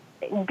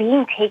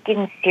being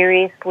taken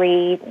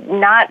seriously,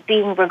 not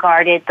being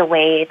regarded the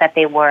way that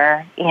they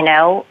were, you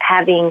know,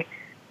 having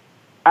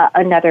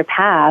another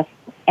path.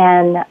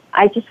 And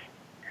I just,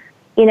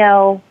 you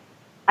know,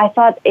 I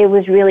thought it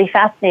was really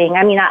fascinating.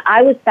 I mean,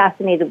 I was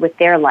fascinated with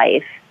their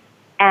life,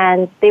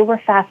 and they were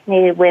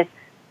fascinated with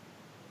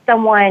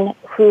someone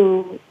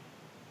who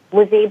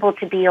was able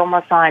to be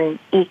almost on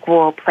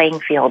equal playing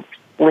field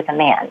with a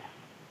man.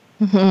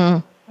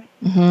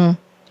 Mm-hmm. Mm-hmm.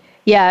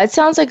 Yeah, it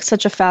sounds like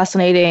such a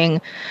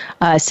fascinating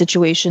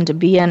situation to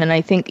be in. And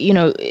I think, you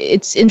know,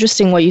 it's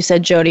interesting what you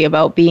said, Jody,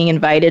 about being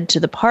invited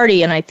to the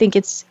party. And I think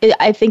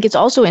it's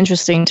also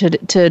interesting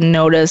to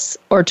notice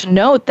or to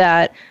note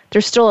that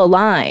there's still a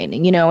line.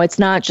 You know, it's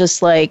not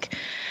just like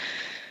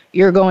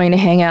you're going to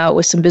hang out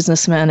with some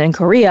businessmen in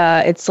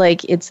Korea. It's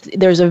like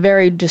there's a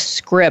very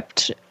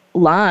descript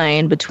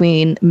line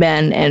between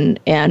men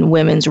and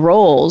women's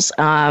roles.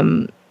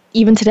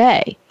 Even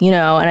today, you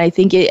know, and I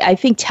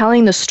think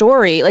telling the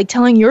story, like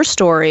telling your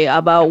story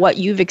about what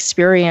you've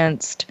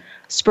experienced,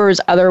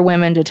 spurs other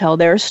women to tell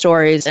their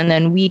stories, and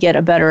then we get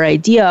a better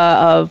idea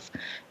of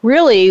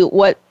really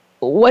what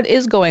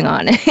is going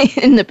on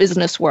in the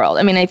business world.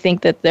 I mean, I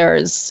think that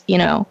there's, you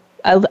know,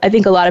 I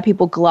think a lot of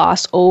people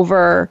gloss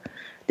over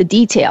the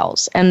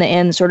details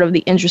and sort of the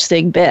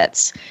interesting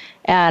bits,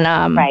 and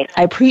Right.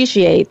 I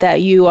appreciate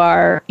that you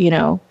are, you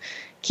know,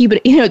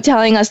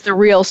 telling us the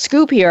real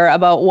scoop here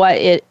about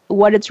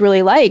what it's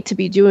really like to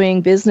be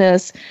doing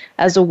business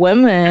as a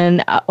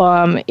woman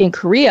in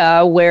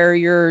Korea, where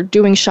you're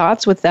doing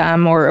shots with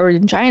them, or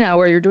in China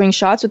where you're doing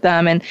shots with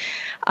them, and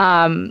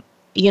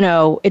you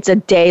know, it's a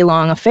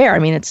day-long affair. I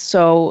mean, it's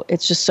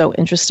just so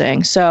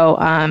interesting. So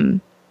I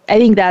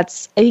think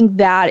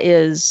that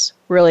is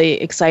really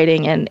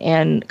exciting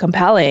and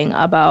compelling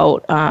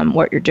about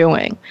what you're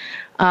doing.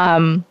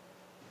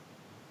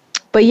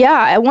 But yeah,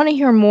 I want to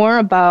hear more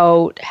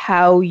about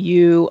how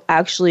you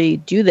actually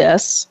do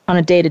this on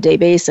a day-to-day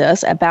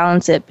basis, and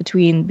balance it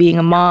between being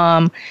a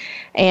mom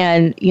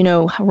and, you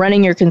know,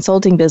 running your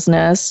consulting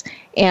business,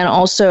 and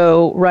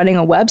also running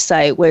a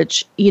website,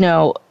 which, you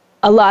know,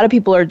 a lot of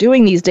people are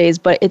doing these days,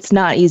 but it's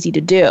not easy to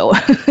do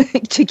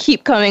to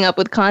keep coming up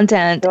with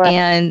content Sure.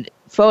 and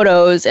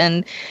photos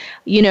and,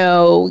 you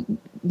know,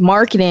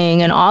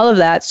 marketing and all of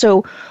that.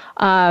 So,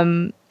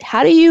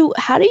 how do you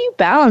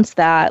balance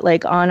that,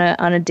 like on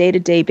a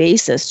day-to-day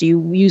basis? Do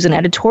you use an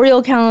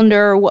editorial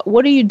calendar?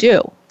 What do you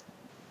do?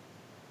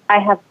 I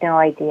have no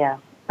idea.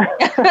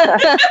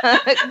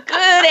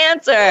 Good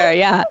answer.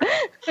 Yeah.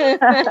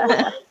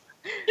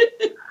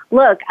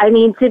 Look, I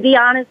mean, to be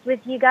honest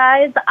with you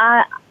guys,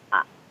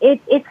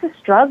 it's a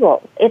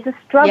struggle. It's a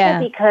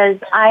struggle because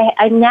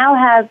I now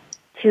have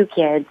 2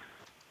 kids.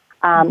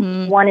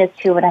 One is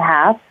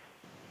 2.5,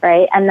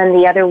 right? And then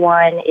the other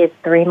one is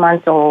 3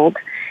 months old.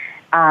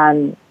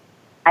 I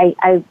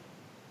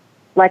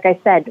like I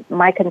said,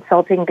 my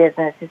consulting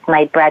business is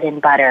my bread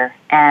and butter,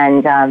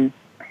 and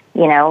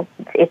you know,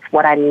 it's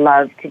what I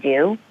love to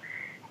do.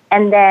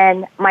 And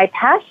then my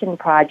passion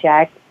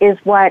project is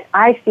what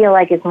I feel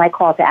like is my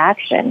call to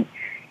action.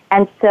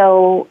 And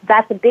so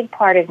that's a big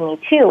part of me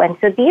too. And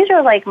so these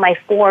are like my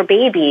 4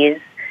 babies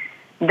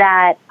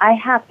that I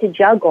have to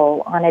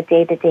juggle on a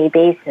day-to-day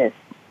basis.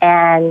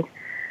 And,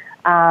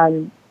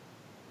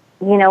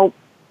 you know,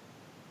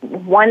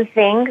 one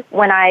thing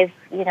when I've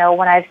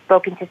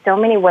spoken to so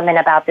many women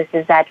about this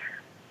is that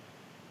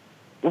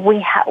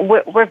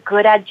we're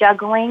good at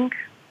juggling,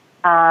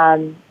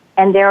 and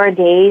there are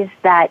days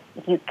that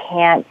you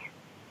can't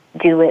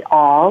do it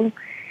all,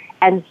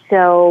 and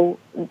so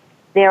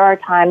there are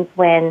times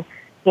when,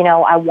 you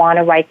know, I want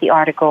to write the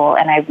article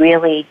and I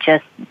really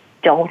just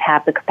don't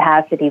have the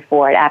capacity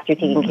for it after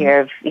taking care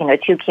of, you know,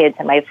 2 kids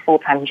and my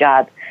full-time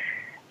job.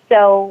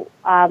 So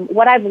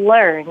what I've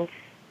learned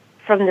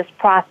from this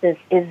process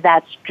is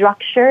that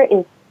structure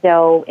is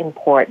so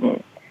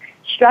important.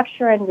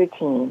 Structure and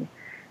routine.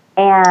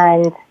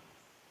 And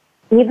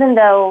even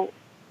though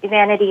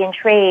vanity and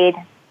trade,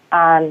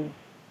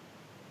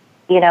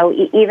 you know,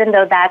 even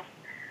though that's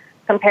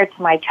compared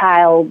to my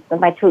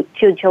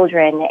two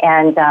children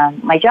and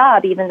my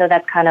job, even though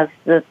that's kind of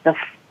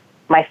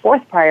my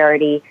 4th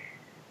priority,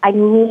 I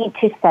need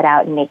to set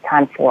out and make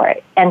time for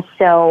it. And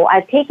so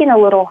I've taken a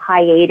little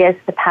hiatus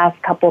the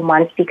past couple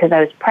months because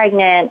I was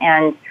pregnant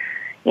and,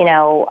 you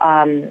know,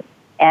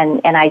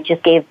 and I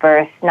just gave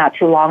birth not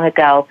too long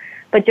ago.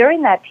 But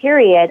during that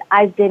period,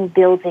 I've been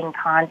building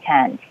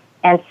content.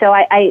 And so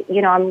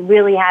I'm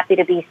really happy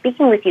to be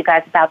speaking with you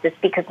guys about this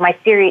because my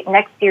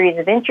next series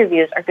of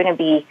interviews are going to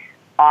be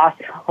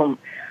awesome.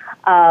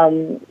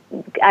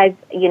 I've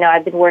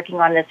been working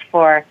on this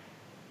for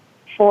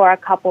for a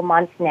couple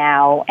months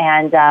now,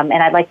 and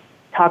I'd like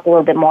to talk a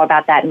little bit more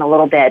about that in a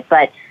little bit.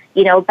 But,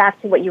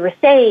 back to what you were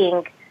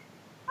saying,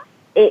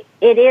 it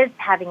is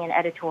having an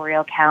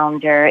editorial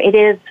calendar. It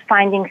is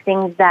finding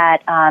things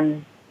that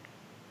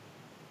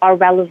are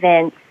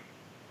relevant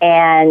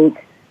and,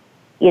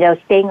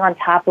 staying on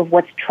top of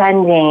what's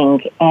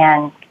trending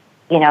and,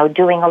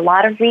 doing a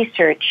lot of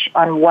research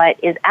on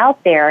what is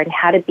out there and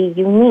how to be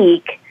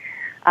unique,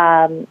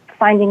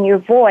 finding your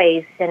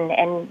voice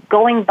and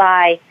going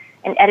by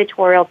an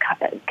editorial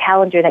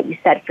calendar that you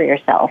set for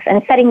yourself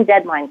and setting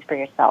deadlines for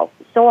yourself.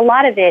 So a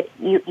lot of it,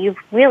 you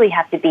really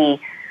have to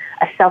be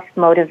a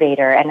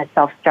self-motivator and a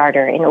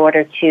self-starter in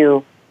order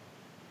to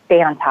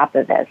stay on top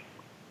of this.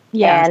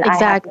 Yes, and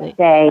exactly.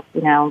 I have to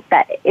say,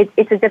 that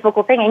it's a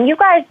difficult thing. And you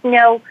guys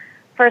know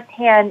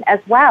firsthand as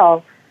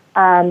well,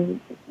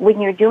 when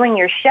you're doing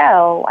your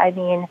show, I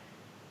mean,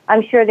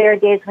 I'm sure there are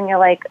days when you're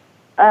like,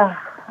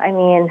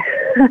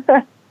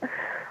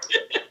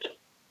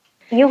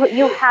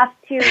 you have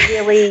to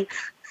really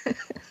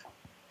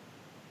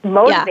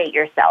motivate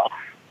yourself.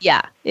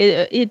 Yeah,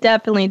 it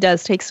definitely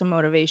does take some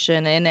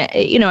motivation. And,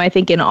 I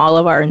think in all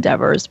of our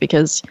endeavors,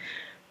 because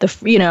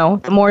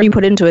the more you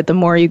put into it, the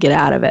more you get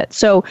out of it.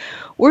 So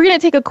we're going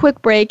to take a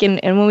quick break.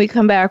 And when we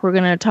come back, we're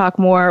going to talk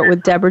more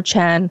with Deborah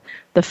Chen,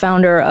 the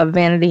founder of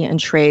Vanity and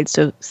Trade.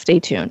 So stay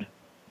tuned.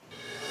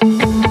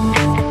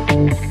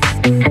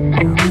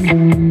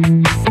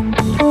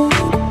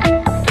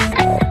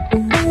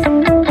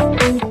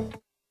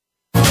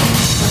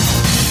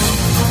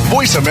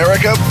 Voice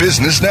America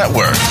Business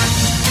Network,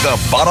 the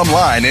bottom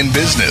line in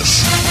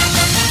business.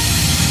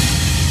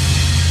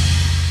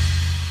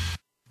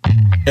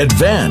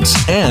 Advance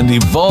and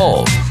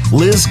evolve.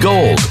 Liz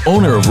Gold,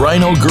 owner of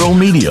Rhino Girl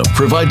Media,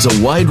 provides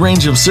a wide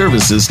range of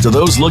services to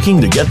those looking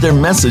to get their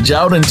message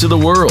out into the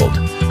world.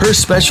 Her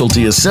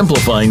specialty is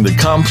simplifying the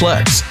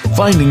complex,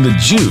 finding the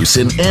juice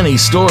in any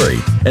story,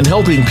 and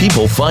helping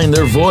people find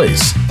their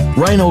voice.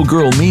 Rhino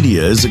Girl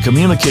Media is a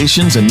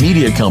communications and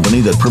media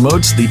company that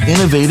promotes the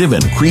innovative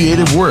and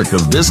creative work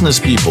of business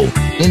people,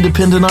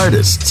 independent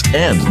artists,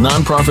 and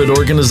nonprofit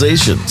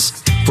organizations.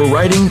 For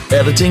writing,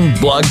 editing,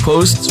 blog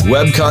posts,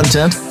 web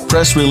content,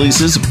 press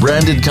releases,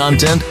 branded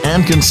content,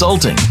 and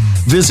consulting,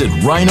 visit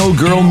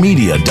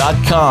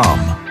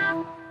rhinogirlmedia.com.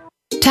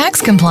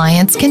 Tax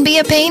compliance can be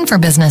a pain for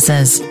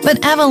businesses,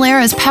 but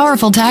Avalara's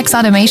powerful tax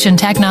automation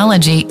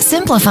technology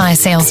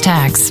simplifies sales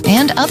tax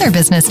and other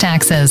business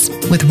taxes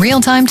with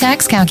real-time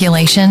tax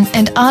calculation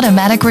and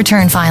automatic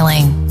return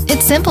filing.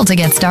 It's simple to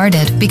get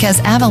started because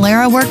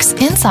Avalara works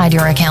inside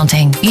your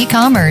accounting,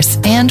 e-commerce,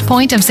 and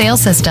point-of-sale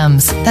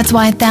systems. That's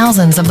why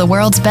thousands of the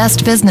world's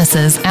best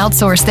businesses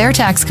outsource their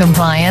tax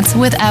compliance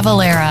with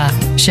Avalara.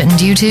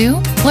 Shouldn't you too?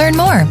 Learn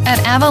more at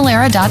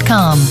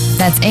avalara.com.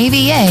 That's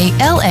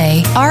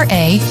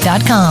AVALARA.com.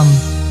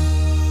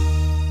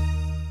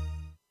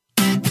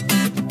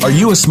 Are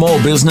you a small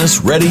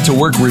business ready to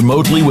work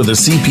remotely with a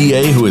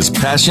CPA who is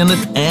passionate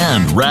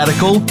and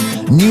radical?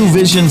 New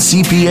Vision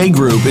CPA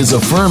Group is a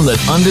firm that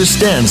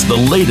understands the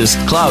latest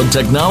cloud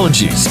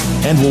technologies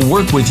and will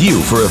work with you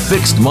for a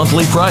fixed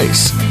monthly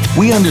price.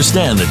 We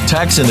understand that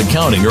tax and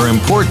accounting are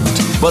important,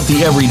 but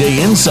the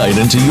everyday insight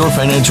into your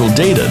financial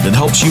data that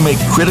helps you make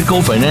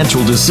critical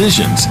financial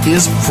decisions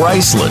is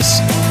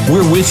priceless.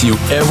 We're with you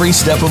every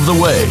step of the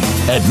way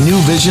at New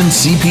Vision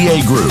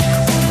CPA Group.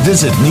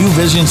 Visit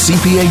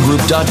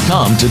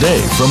newvisioncpagroup.com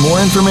today for more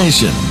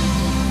information.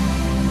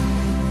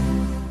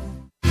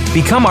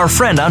 Become our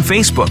friend on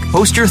Facebook.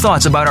 Post your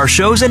thoughts about our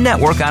shows and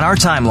network on our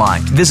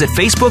timeline. Visit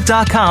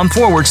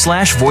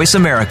facebook.com/Voice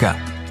America.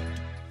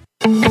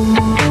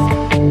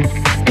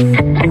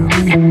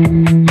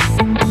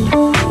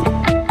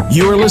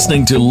 You are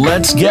listening to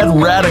Let's Get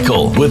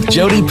Radical with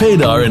Jody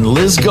Padar and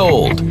Liz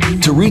Gold.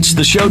 To reach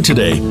the show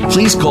today,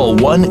 please call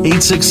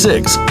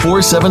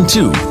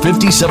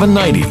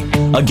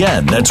 1-866-472-5790.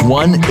 Again, that's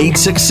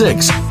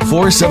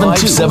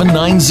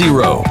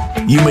 1-866-472-5790.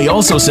 You may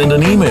also send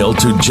an email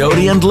to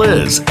Jody and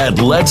Liz at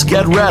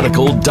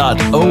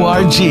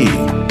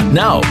letsgetradical.org.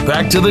 Now,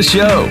 back to the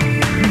show.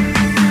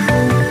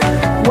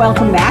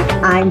 Welcome back.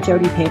 I'm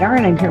Jody Padar,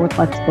 and I'm here with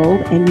Let's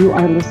Gold, and you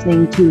are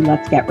listening to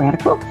Let's Get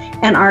Radical.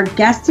 And our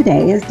guest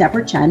today is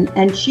Deborah Chen,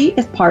 and she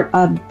is part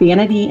of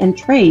Vanity and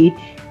Trade,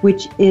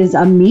 which is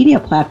a media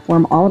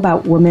platform all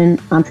about women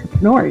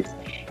entrepreneurs.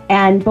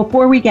 And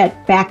before we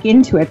get back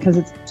into it, because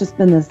it's just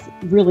been this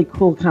really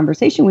cool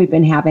conversation we've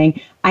been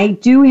having, I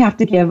do have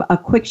to give a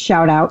quick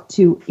shout out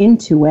to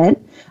Intuit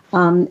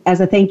as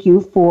a thank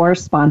you for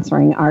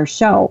sponsoring our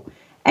show.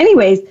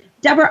 Anyways,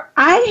 Deborah,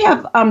 I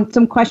have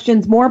some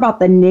questions more about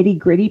the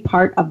nitty-gritty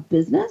part of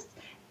business.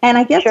 And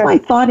I guess my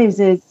thought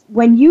is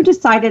when you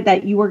decided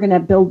that you were going to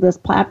build this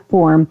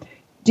platform,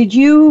 did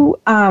you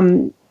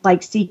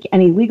seek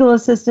any legal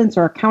assistance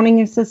or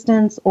accounting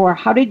assistance, or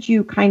how did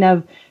you kind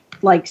of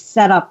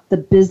set up the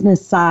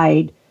business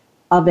side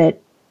of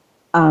it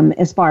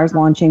as far as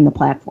launching the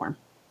platform?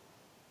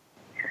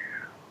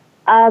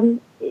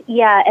 And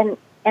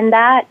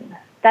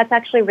that's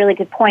actually a really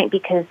good point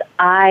because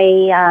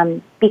I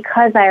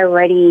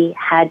already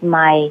had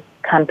my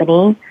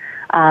company.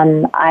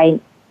 I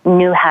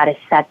knew how to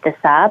set this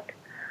up,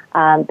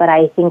 but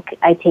I think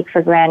I take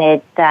for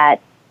granted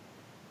that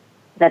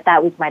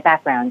was my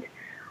background.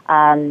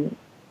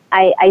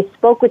 I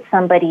spoke with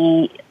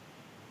somebody,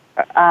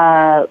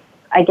 I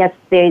guess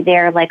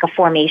they're like a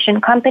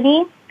formation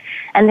company,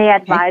 and they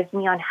advised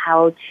me on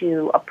how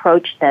to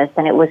approach this,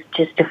 and it was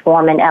just to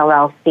form an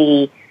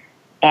LLC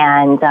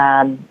and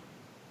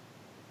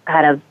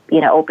kind of,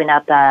 open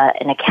up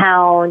an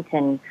account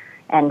and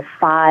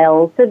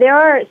file. So there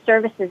are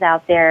services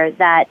out there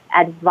that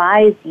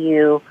advise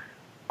you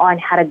on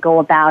how to go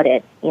about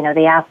it.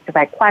 They ask the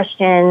right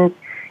questions.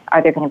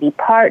 Are there going to be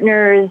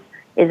partners?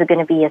 Is it going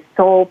to be a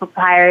sole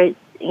proprietary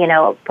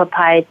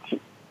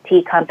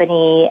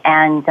company?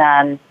 And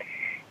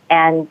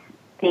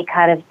they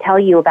kind of tell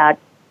you about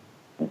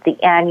the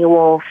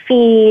annual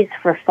fees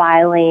for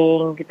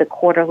filing, the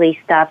quarterly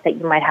stuff that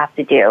you might have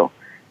to do.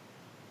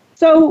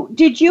 So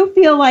did you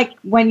feel like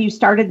when you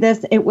started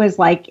this, it was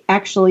like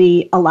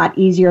actually a lot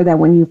easier than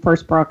when you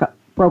first broke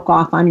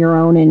off on your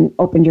own and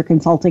opened your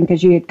consulting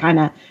because you had kind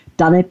of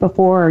done it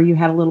before, or you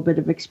had a little bit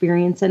of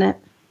experience in it?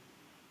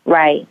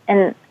 Right.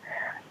 And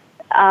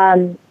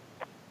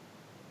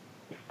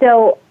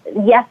so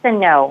yes and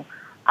no.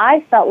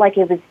 I felt like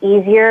it was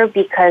easier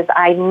because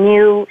I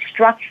knew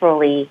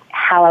structurally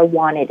how I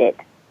wanted it.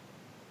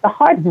 The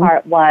hard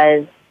part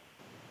was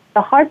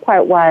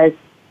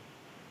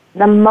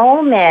the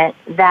moment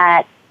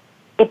that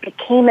it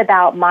became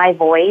about my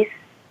voice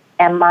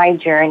and my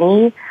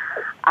journey,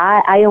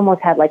 I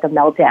almost had like a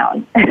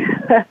meltdown.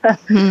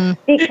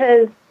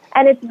 Because,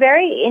 and it's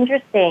very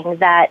interesting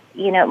that,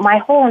 my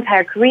whole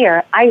entire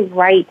career, I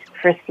write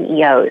for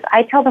CEOs.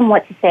 I tell them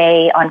what to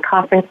say on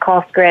conference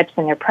call scripts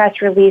and their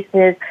press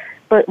releases.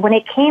 But when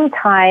it came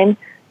time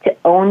to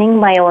owning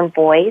my own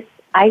voice,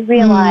 I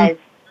realized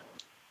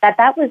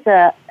that was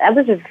a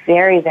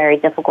very, very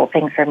difficult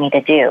thing for me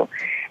to do.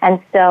 And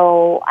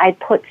so I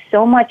put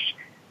so much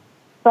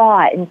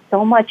thought and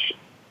so much,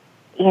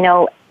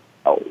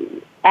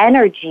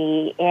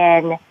 energy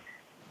in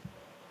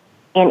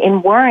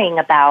worrying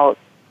about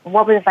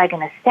what was I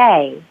going to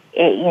say?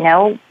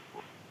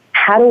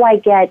 How do I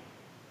get,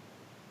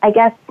 I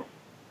guess,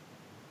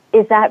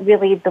 is that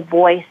really the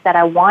voice that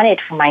I wanted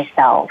for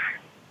myself?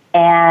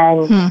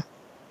 And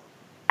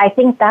I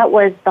think that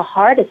was the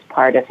hardest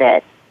part of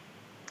it.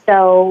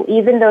 So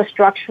even though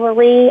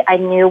structurally I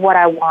knew what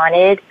I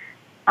wanted,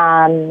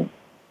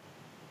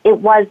 it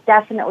was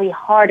definitely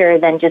harder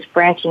than just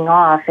branching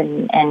off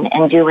and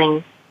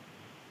doing,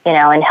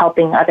 and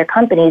helping other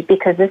companies,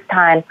 because this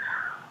time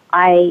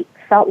I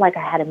felt like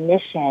I had a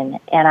mission,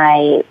 and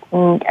I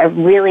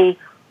really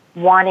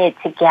wanted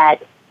to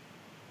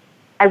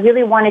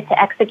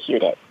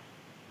execute it.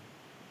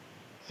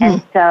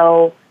 And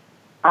so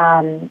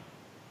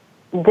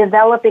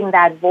developing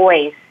that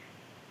voice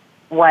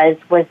was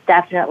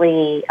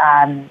definitely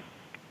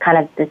kind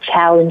of the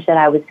challenge that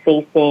I was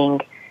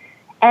facing.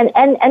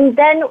 And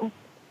then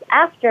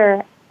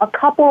after a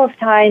couple of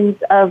times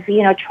of,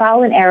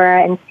 trial and error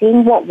and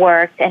seeing what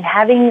worked and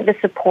having the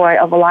support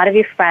of a lot of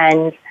your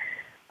friends,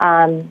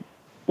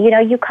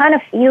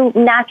 you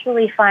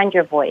naturally find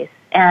your voice.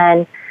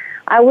 And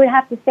I would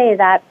have to say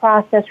that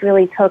process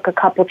really took a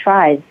couple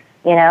tries.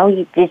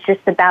 It's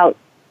just about,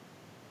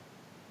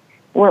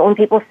 when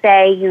people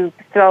say you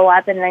throw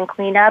up and then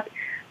clean up,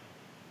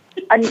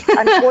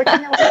 unfortunately,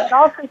 and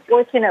also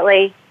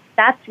fortunately,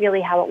 that's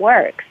really how it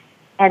works.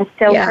 And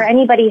so for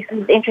anybody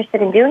who's interested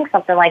in doing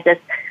something like this,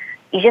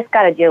 you just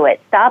got to do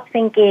it. Stop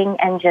thinking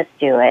and just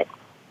do it.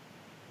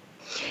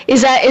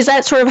 Is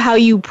that sort of how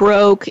you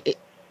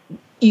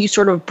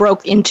sort of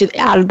broke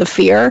out of the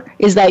fear?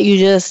 Is that you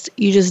just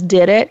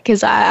did it?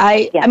 Because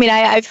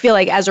I feel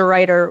like as a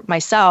writer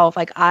myself,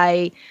 like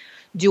I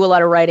do a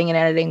lot of writing and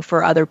editing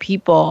for other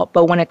people,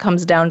 but when it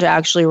comes down to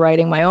actually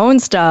writing my own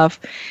stuff,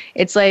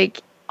 it's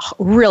like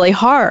really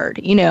hard,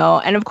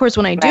 and of course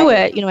when I do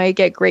it, I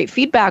get great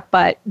feedback,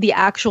 but the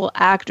actual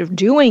act of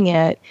doing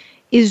it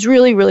is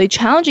really, really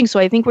challenging. So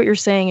I think what you're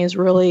saying is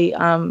really,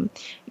 I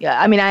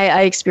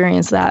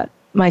experienced that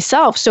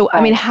myself. So,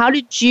 how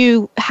did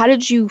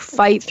you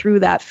fight through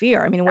that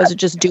fear? Was it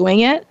just doing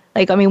it?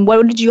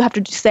 What did you have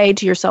to say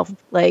to yourself,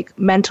 like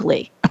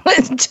mentally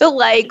to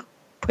like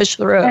push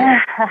through?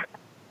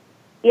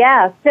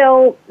 Yeah.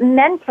 So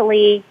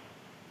mentally,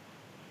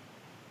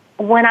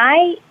 when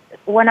I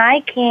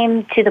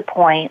came to the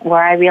point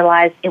where I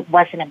realized it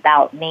wasn't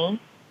about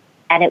me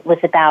and it was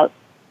about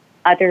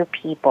other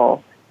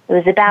people, it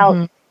was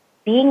about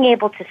being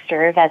able to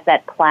serve as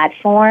that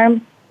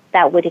platform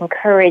that would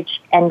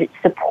encourage and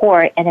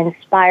support and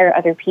inspire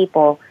other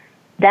people,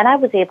 then I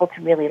was able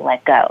to really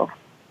let go.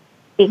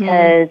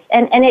 Because,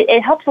 and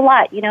it helps a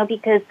lot,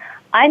 because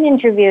I'm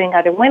interviewing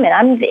other women.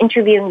 I'm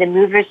interviewing the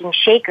movers and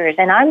shakers,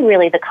 and I'm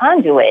really the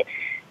conduit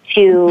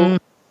to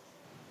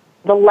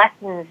the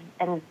lessons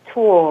and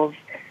tools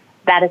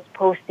that is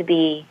supposed to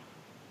be,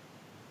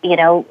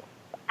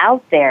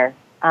 out there.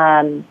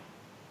 And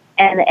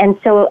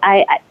so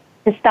I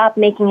to stop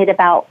making it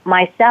about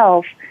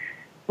myself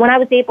when I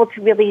was able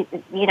to really,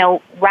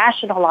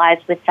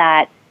 rationalize with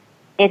that,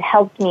 it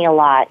helped me a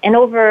lot. And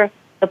during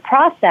the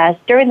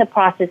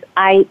process,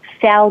 I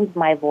found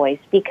my voice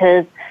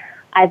because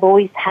I've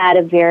always had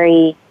a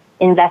very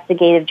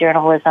investigative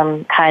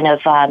journalism kind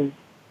of,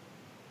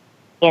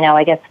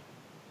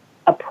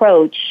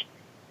 approach.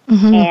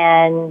 Mm-hmm.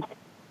 And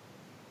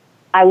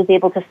I was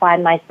able to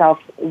find myself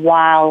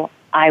while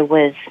I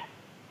was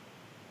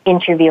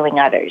interviewing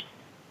others.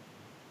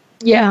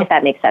 Yeah. If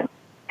that makes sense.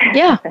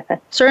 Yeah,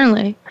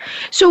 certainly.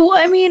 So,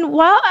 what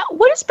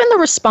has been the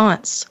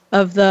response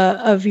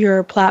of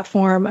your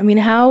platform? I mean,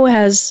 how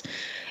has,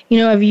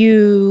 have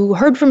you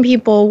heard from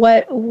people?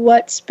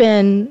 What's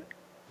been,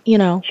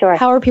 Sure.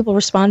 How are people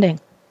responding?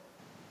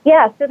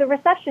 Yeah, so the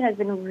reception has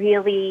been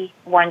really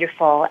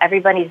wonderful.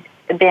 Everybody's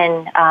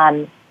been,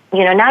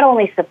 not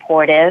only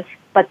supportive,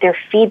 but their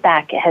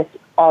feedback has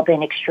all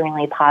been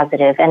extremely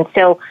positive. And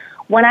so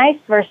when I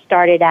first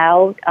started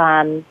out,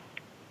 it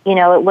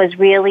was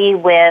really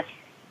with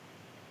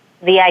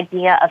the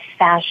idea of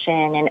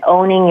fashion and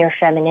owning your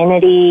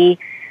femininity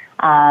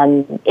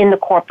in the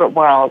corporate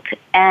world.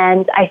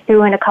 And I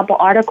threw in a couple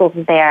articles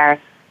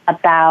there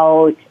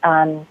about,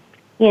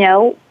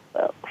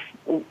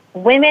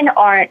 women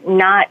are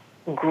not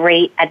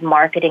great at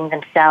marketing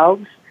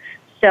themselves.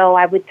 So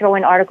I would throw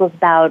in articles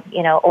about,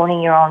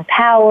 owning your own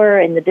power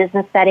in the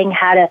business setting,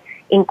 how to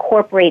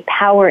incorporate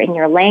power in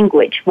your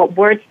language, what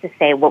words to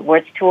say, what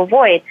words to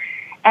avoid.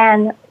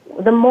 And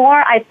the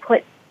more I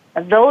put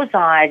those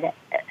on,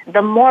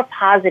 the more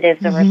positive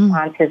the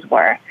responses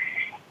were.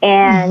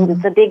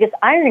 And the biggest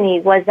irony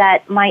was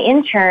that my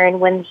intern,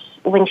 when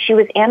she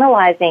was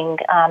analyzing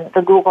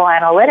the Google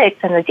Analytics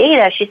and the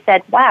data, she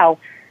said, wow,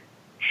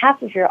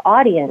 half of your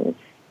audience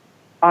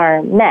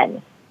are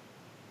men.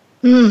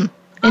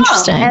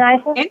 Interesting. And I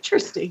thought,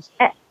 interesting.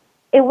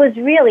 It was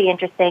really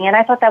interesting, and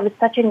I thought that was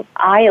such an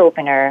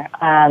eye-opener.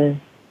 And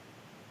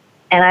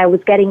I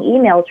was getting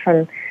emails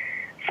from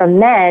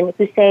men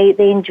who say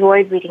they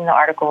enjoyed reading the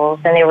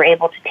articles and they were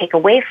able to take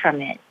away from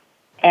it.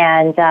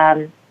 And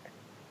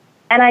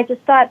I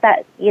just thought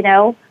that,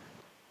 So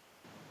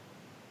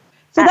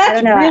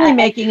that's really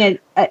making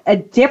a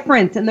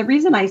difference. And the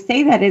reason I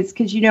say that is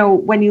because,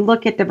 when you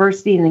look at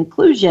diversity and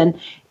inclusion,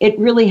 it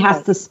really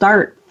has to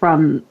start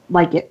from,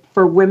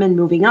 for women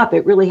moving up,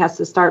 it really has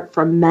to start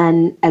from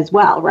men as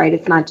well, right?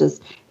 It's not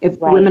just if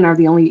women are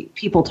the only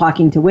people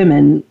talking to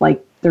women,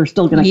 they're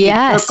still going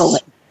to circle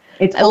it.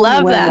 I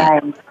love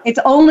that. It's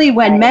only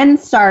when men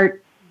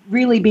start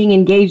really being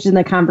engaged in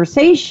the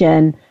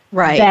conversation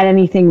that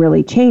anything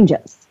really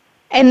changes.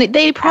 And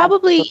they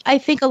probably, I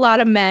think a lot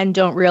of men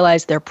don't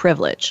realize their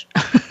privilege,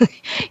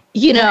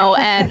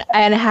 and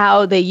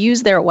how they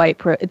use their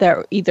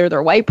either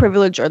their white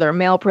privilege or their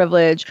male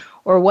privilege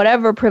or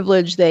whatever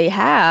privilege they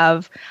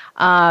have.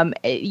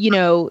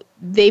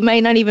 They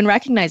might not even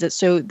recognize it.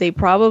 So they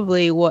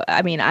probably,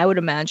 I would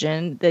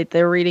imagine that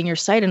they're reading your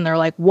site and they're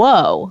like,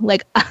 whoa,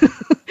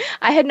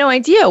 I had no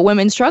idea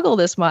women struggle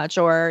this much,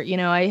 or,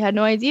 I had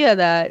no idea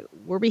that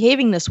we're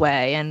behaving this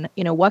way. And,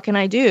 what can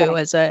I do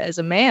as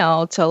a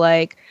male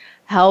to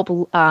help,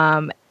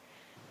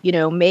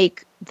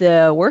 make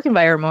the work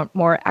environment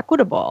more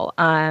equitable?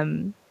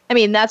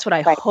 That's what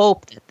I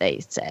hope that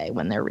they say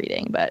when they're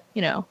reading, but,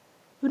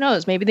 who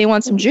knows? Maybe they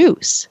want some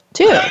juice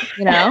too,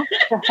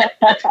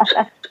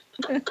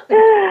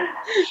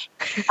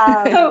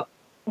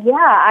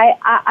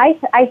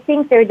 I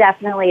think there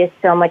definitely is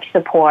so much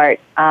support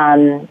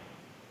from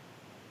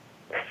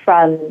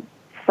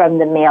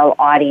the male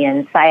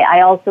audience.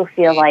 I also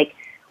feel like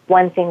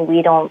one thing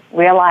we don't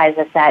realize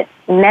is that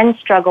men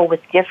struggle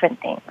with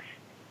different things.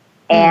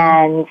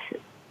 And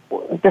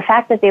the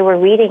fact that they were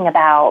reading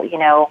about,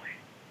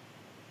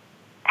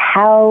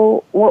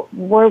 what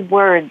were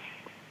words,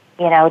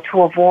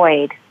 to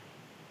avoid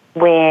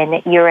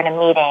when you're in a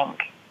meeting,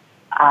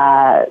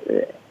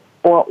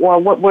 or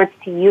what words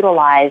to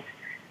utilize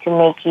to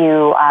make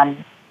you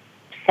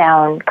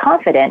sound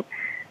confident.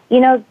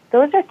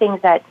 Those are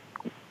things that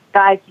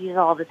guys use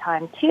all the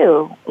time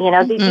too.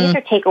 These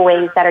are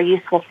takeaways that are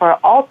useful for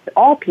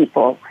all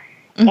people.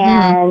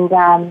 And,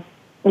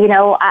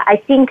 I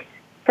think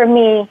for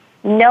me,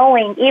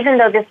 knowing, even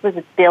though this was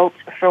built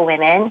for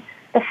women,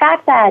 the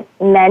fact that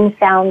men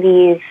found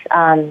these,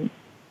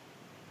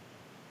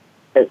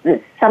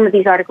 some of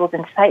these articles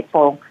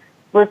insightful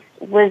was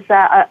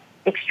a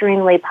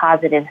extremely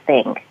positive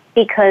thing,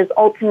 because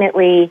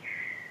ultimately,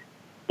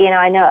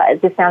 I know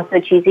this sounds so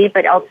cheesy,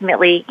 but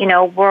ultimately,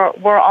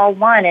 we're all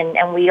one,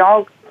 and we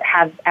all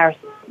have our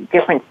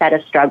different set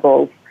of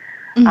struggles.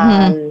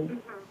 And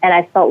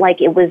I felt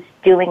like it was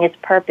doing its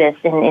purpose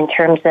in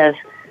terms of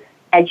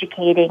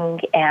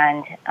educating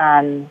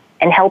and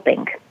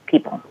helping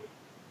people.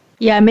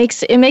 Yeah, it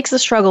makes the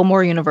struggle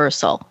more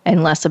universal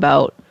and less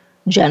about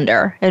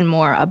gender and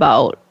more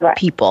about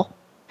people.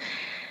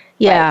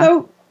 Yeah,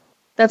 so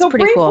that's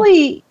pretty cool.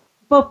 Briefly,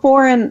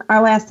 before in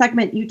our last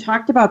segment, you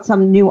talked about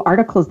some new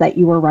articles that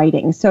you were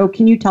writing. So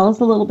can you tell us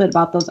a little bit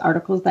about those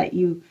articles that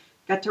you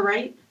got to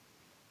write?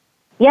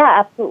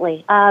 Yeah,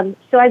 absolutely.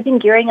 So I've been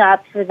gearing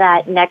up for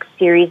that next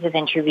series of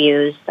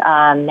interviews,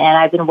 and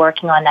I've been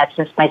working on that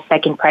since my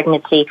second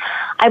pregnancy.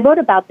 I wrote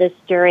about this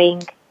in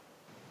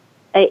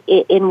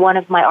one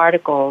of my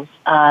articles,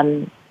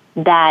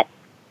 that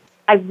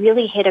I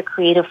really hit a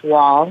creative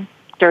wall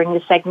during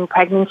the second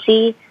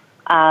pregnancy,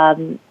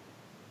 and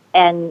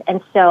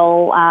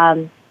so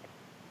I'm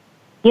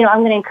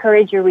going to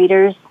encourage your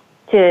readers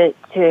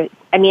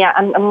I'm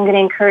going to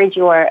encourage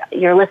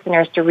your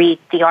listeners to read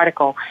the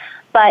article.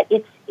 But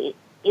it's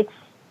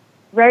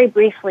very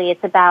briefly,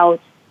 it's about,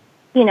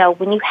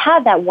 when you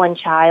have that one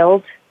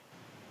child,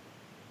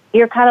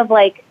 you're kind of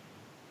like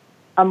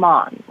a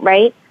mom,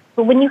 right?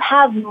 But when you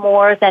have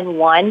more than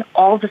one,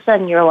 all of a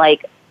sudden you're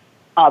like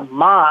a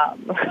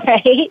mom,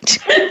 right?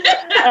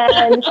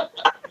 And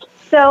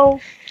so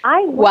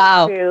I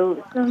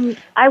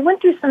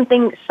went through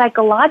something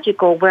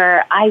psychological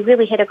where I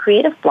really hit a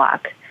creative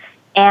block.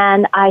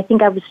 And I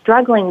think I was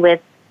struggling with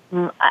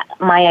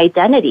my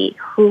identity.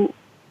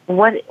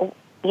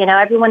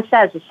 Everyone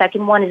says the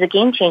second one is a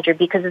game changer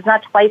because it's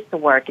not twice the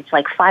work, it's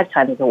like 5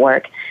 times the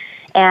work.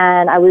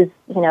 And I was,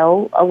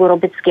 a little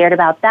bit scared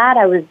about that.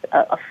 I was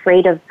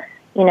afraid of,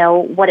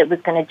 what it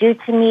was going to do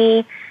to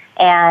me.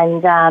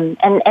 And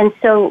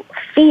so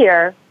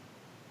fear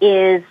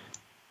is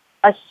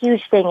a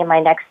huge thing in my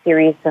next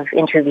series of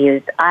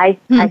interviews. I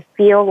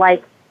feel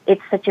like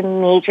it's such a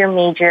major,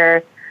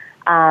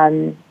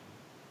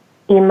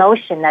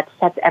 emotion that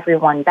sets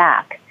everyone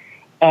back.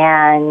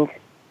 And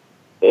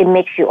it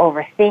makes you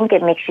overthink.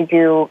 It makes you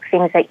do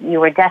things that you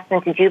were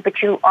destined to do,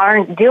 but you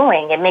aren't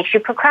doing. It makes you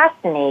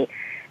procrastinate.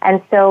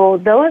 And so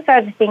those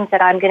are the things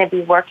that I'm going to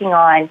be working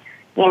on,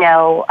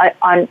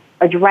 on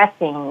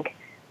addressing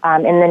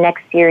in the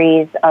next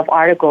series of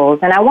articles.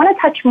 And I want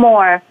to touch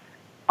more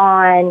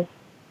on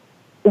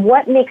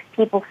what makes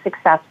people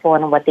successful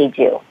in what they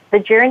do. The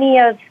journey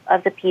of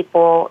the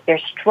people, their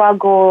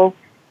struggle,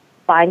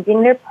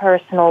 finding their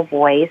personal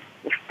voice,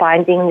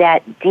 finding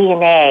that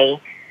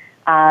DNA,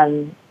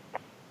 and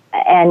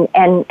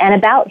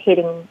about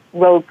hitting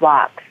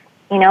roadblocks,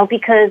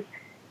 because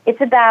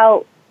it's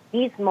about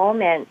these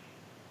moments.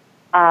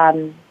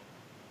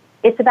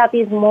 It's about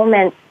these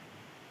moments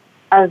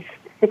of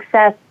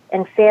success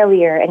and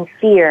failure and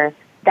fear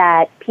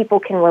that people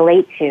can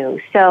relate to.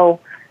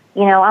 So,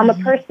 I'm a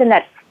person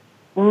that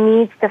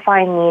needs to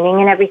find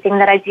meaning in everything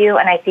that I do,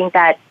 and I think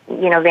that,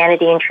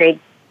 Vanity and Trade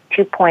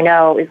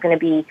 2.0 is going to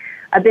be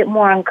a bit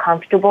more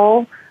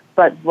uncomfortable,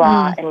 but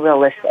raw and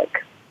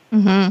realistic.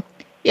 Mm-hmm.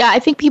 Yeah, I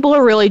think people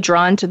are really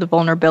drawn to the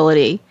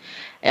vulnerability,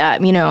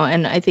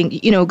 and I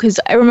think, because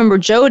I remember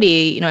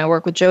Jody, I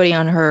work with Jody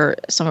on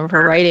some of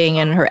her writing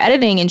and her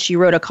editing, and she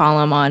wrote a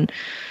column on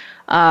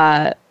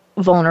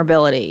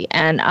vulnerability.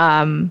 And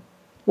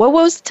what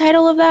was the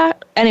title of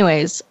that?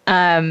 Anyways,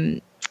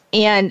 and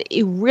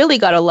it really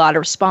got a lot of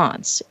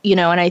response, and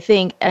I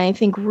think,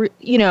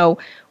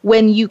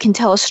 when you can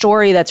tell a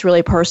story that's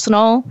really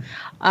personal,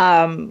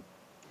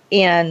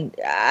 and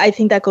I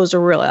think that goes a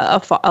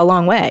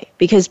long way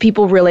because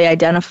people really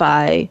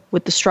identify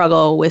with the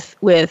struggle with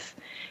I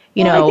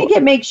think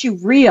it makes you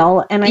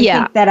real. And I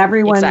think that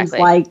everyone's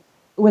like,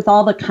 with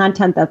all the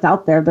content that's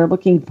out there, they're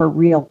looking for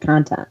real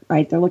content,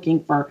 right? They're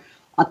looking for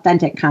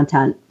authentic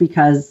content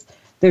because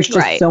there's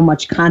just so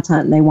much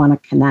content and they want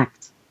to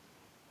connect.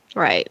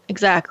 Right,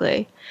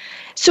 exactly.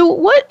 So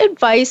what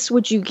advice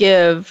would you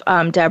give,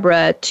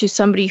 Deborah, to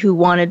somebody who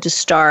wanted to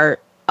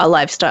start a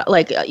lifestyle,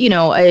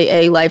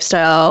 a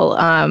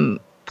lifestyle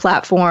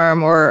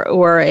platform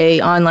or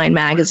a online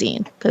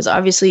magazine? Because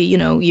obviously,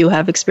 you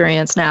have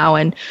experience now.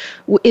 And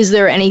is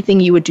there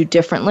anything you would do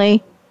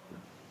differently?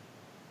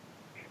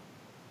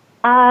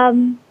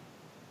 Well,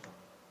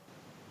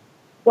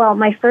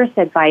 my first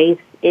advice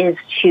is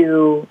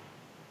to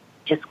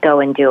just go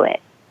and do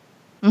it,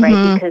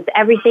 right? Because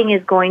everything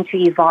is going to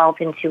evolve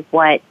into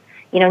what,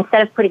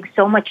 instead of putting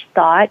so much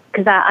thought,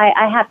 because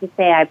I have to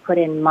say I put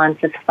in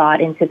months of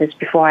thought into this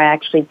before I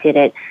actually did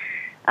it.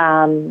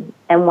 And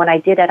when I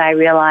did it, I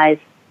realized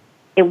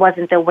it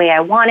wasn't the way I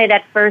wanted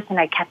at first, and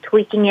I kept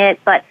tweaking it,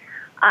 but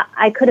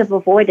I could have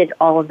avoided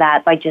all of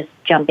that by just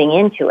jumping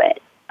into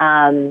it.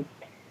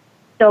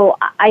 So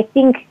I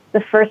think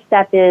the first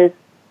step is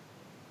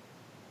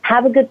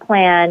have a good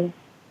plan.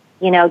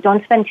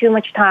 Don't spend too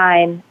much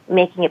time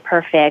making it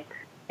perfect,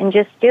 and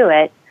just do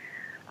it.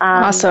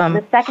 Awesome.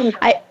 The second,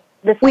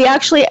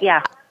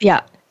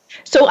 yeah.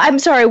 So I'm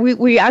sorry,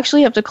 we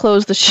actually have to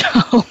close the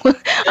show.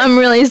 I'm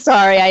really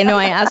sorry. I know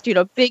I asked you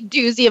a big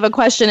doozy of a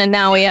question, and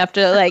now we have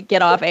to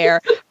get off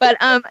air. But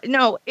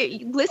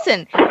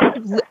listen,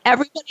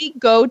 everybody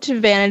go to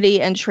Vanity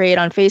and Trade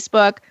on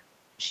Facebook,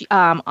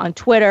 on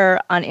Twitter,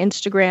 on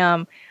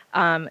Instagram.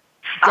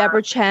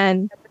 Deborah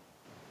Chen,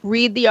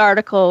 read the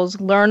articles,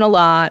 learn a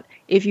lot.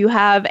 If you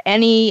have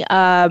any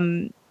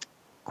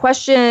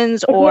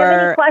questions if you have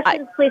any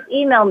questions, please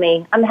email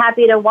me. I'm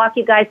happy to walk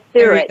you guys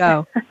through it. There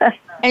you go.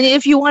 And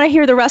if you want to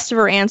hear the rest of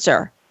her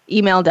answer,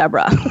 email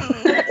Deborah.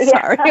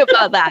 Sorry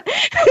about that.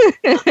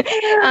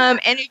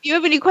 And if you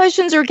have any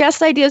questions or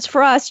guest ideas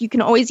for us, you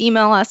can always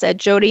email us at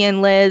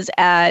jodyandliz@,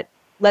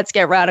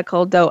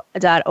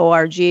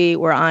 letsgetradical.org.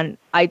 We're on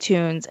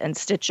iTunes and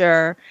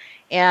Stitcher.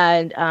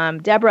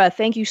 And Deborah,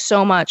 thank you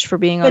so much for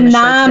being on the show.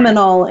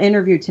 Phenomenal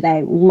interview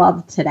today.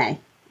 Loved today,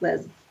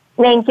 Liz.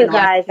 Thank you,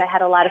 guys. I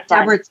had a lot of fun.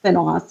 Deborah, it's been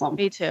awesome.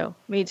 Me too.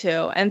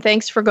 And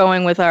thanks for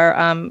going with our,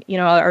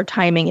 our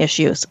timing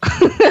issues.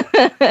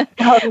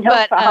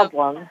 No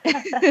problem.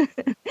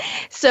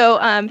 So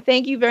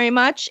thank you very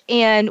much.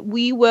 And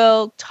we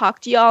will talk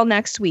to y'all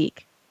next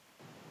week.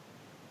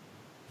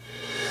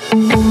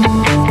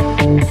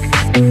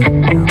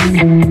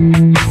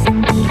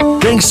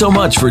 Thanks so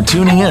much for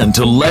tuning in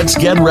to Let's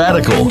Get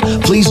Radical.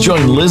 Please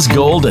join Liz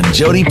Gold and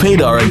Jody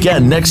Padar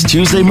again next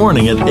Tuesday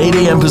morning at 8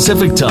 a.m.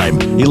 Pacific Time,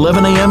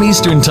 11 a.m.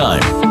 Eastern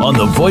Time on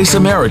the Voice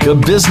America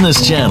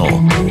Business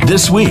Channel.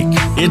 This week,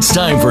 it's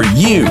time for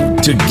you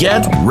to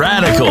get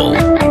radical.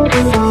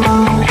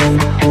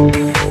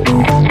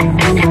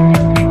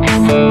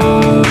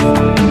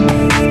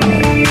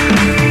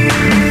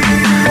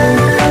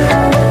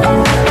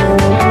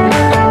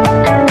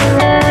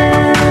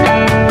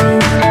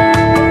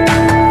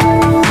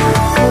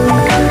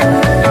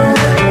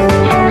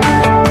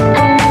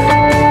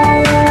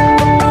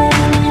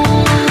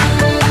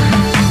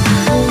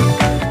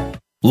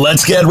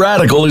 Let's Get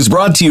Radical is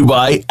brought to you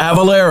by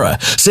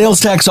Avalara, sales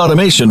tax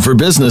automation for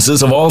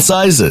businesses of all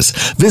sizes.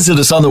 Visit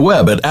us on the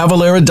web at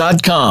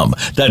avalara.com.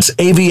 That's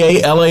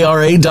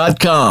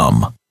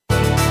avalara.com.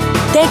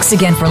 Thanks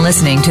again for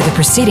listening to the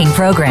preceding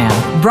program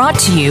brought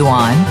to you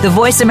on the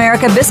Voice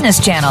America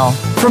Business Channel.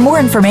 For more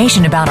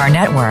information about our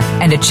network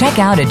and to check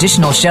out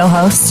additional show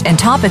hosts and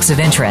topics of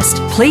interest,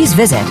 please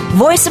visit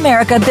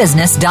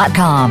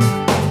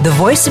voiceamericabusiness.com. The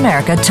Voice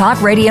America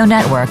Talk Radio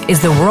Network is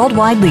the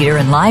worldwide leader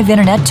in live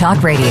Internet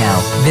talk radio.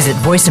 Visit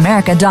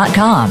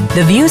voiceamerica.com.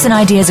 The views and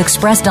ideas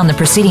expressed on the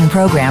preceding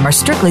program are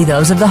strictly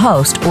those of the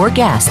host or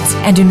guests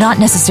and do not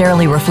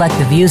necessarily reflect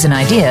the views and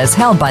ideas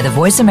held by the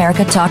Voice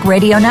America Talk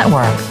Radio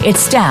Network, its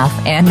staff,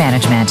 and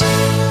management.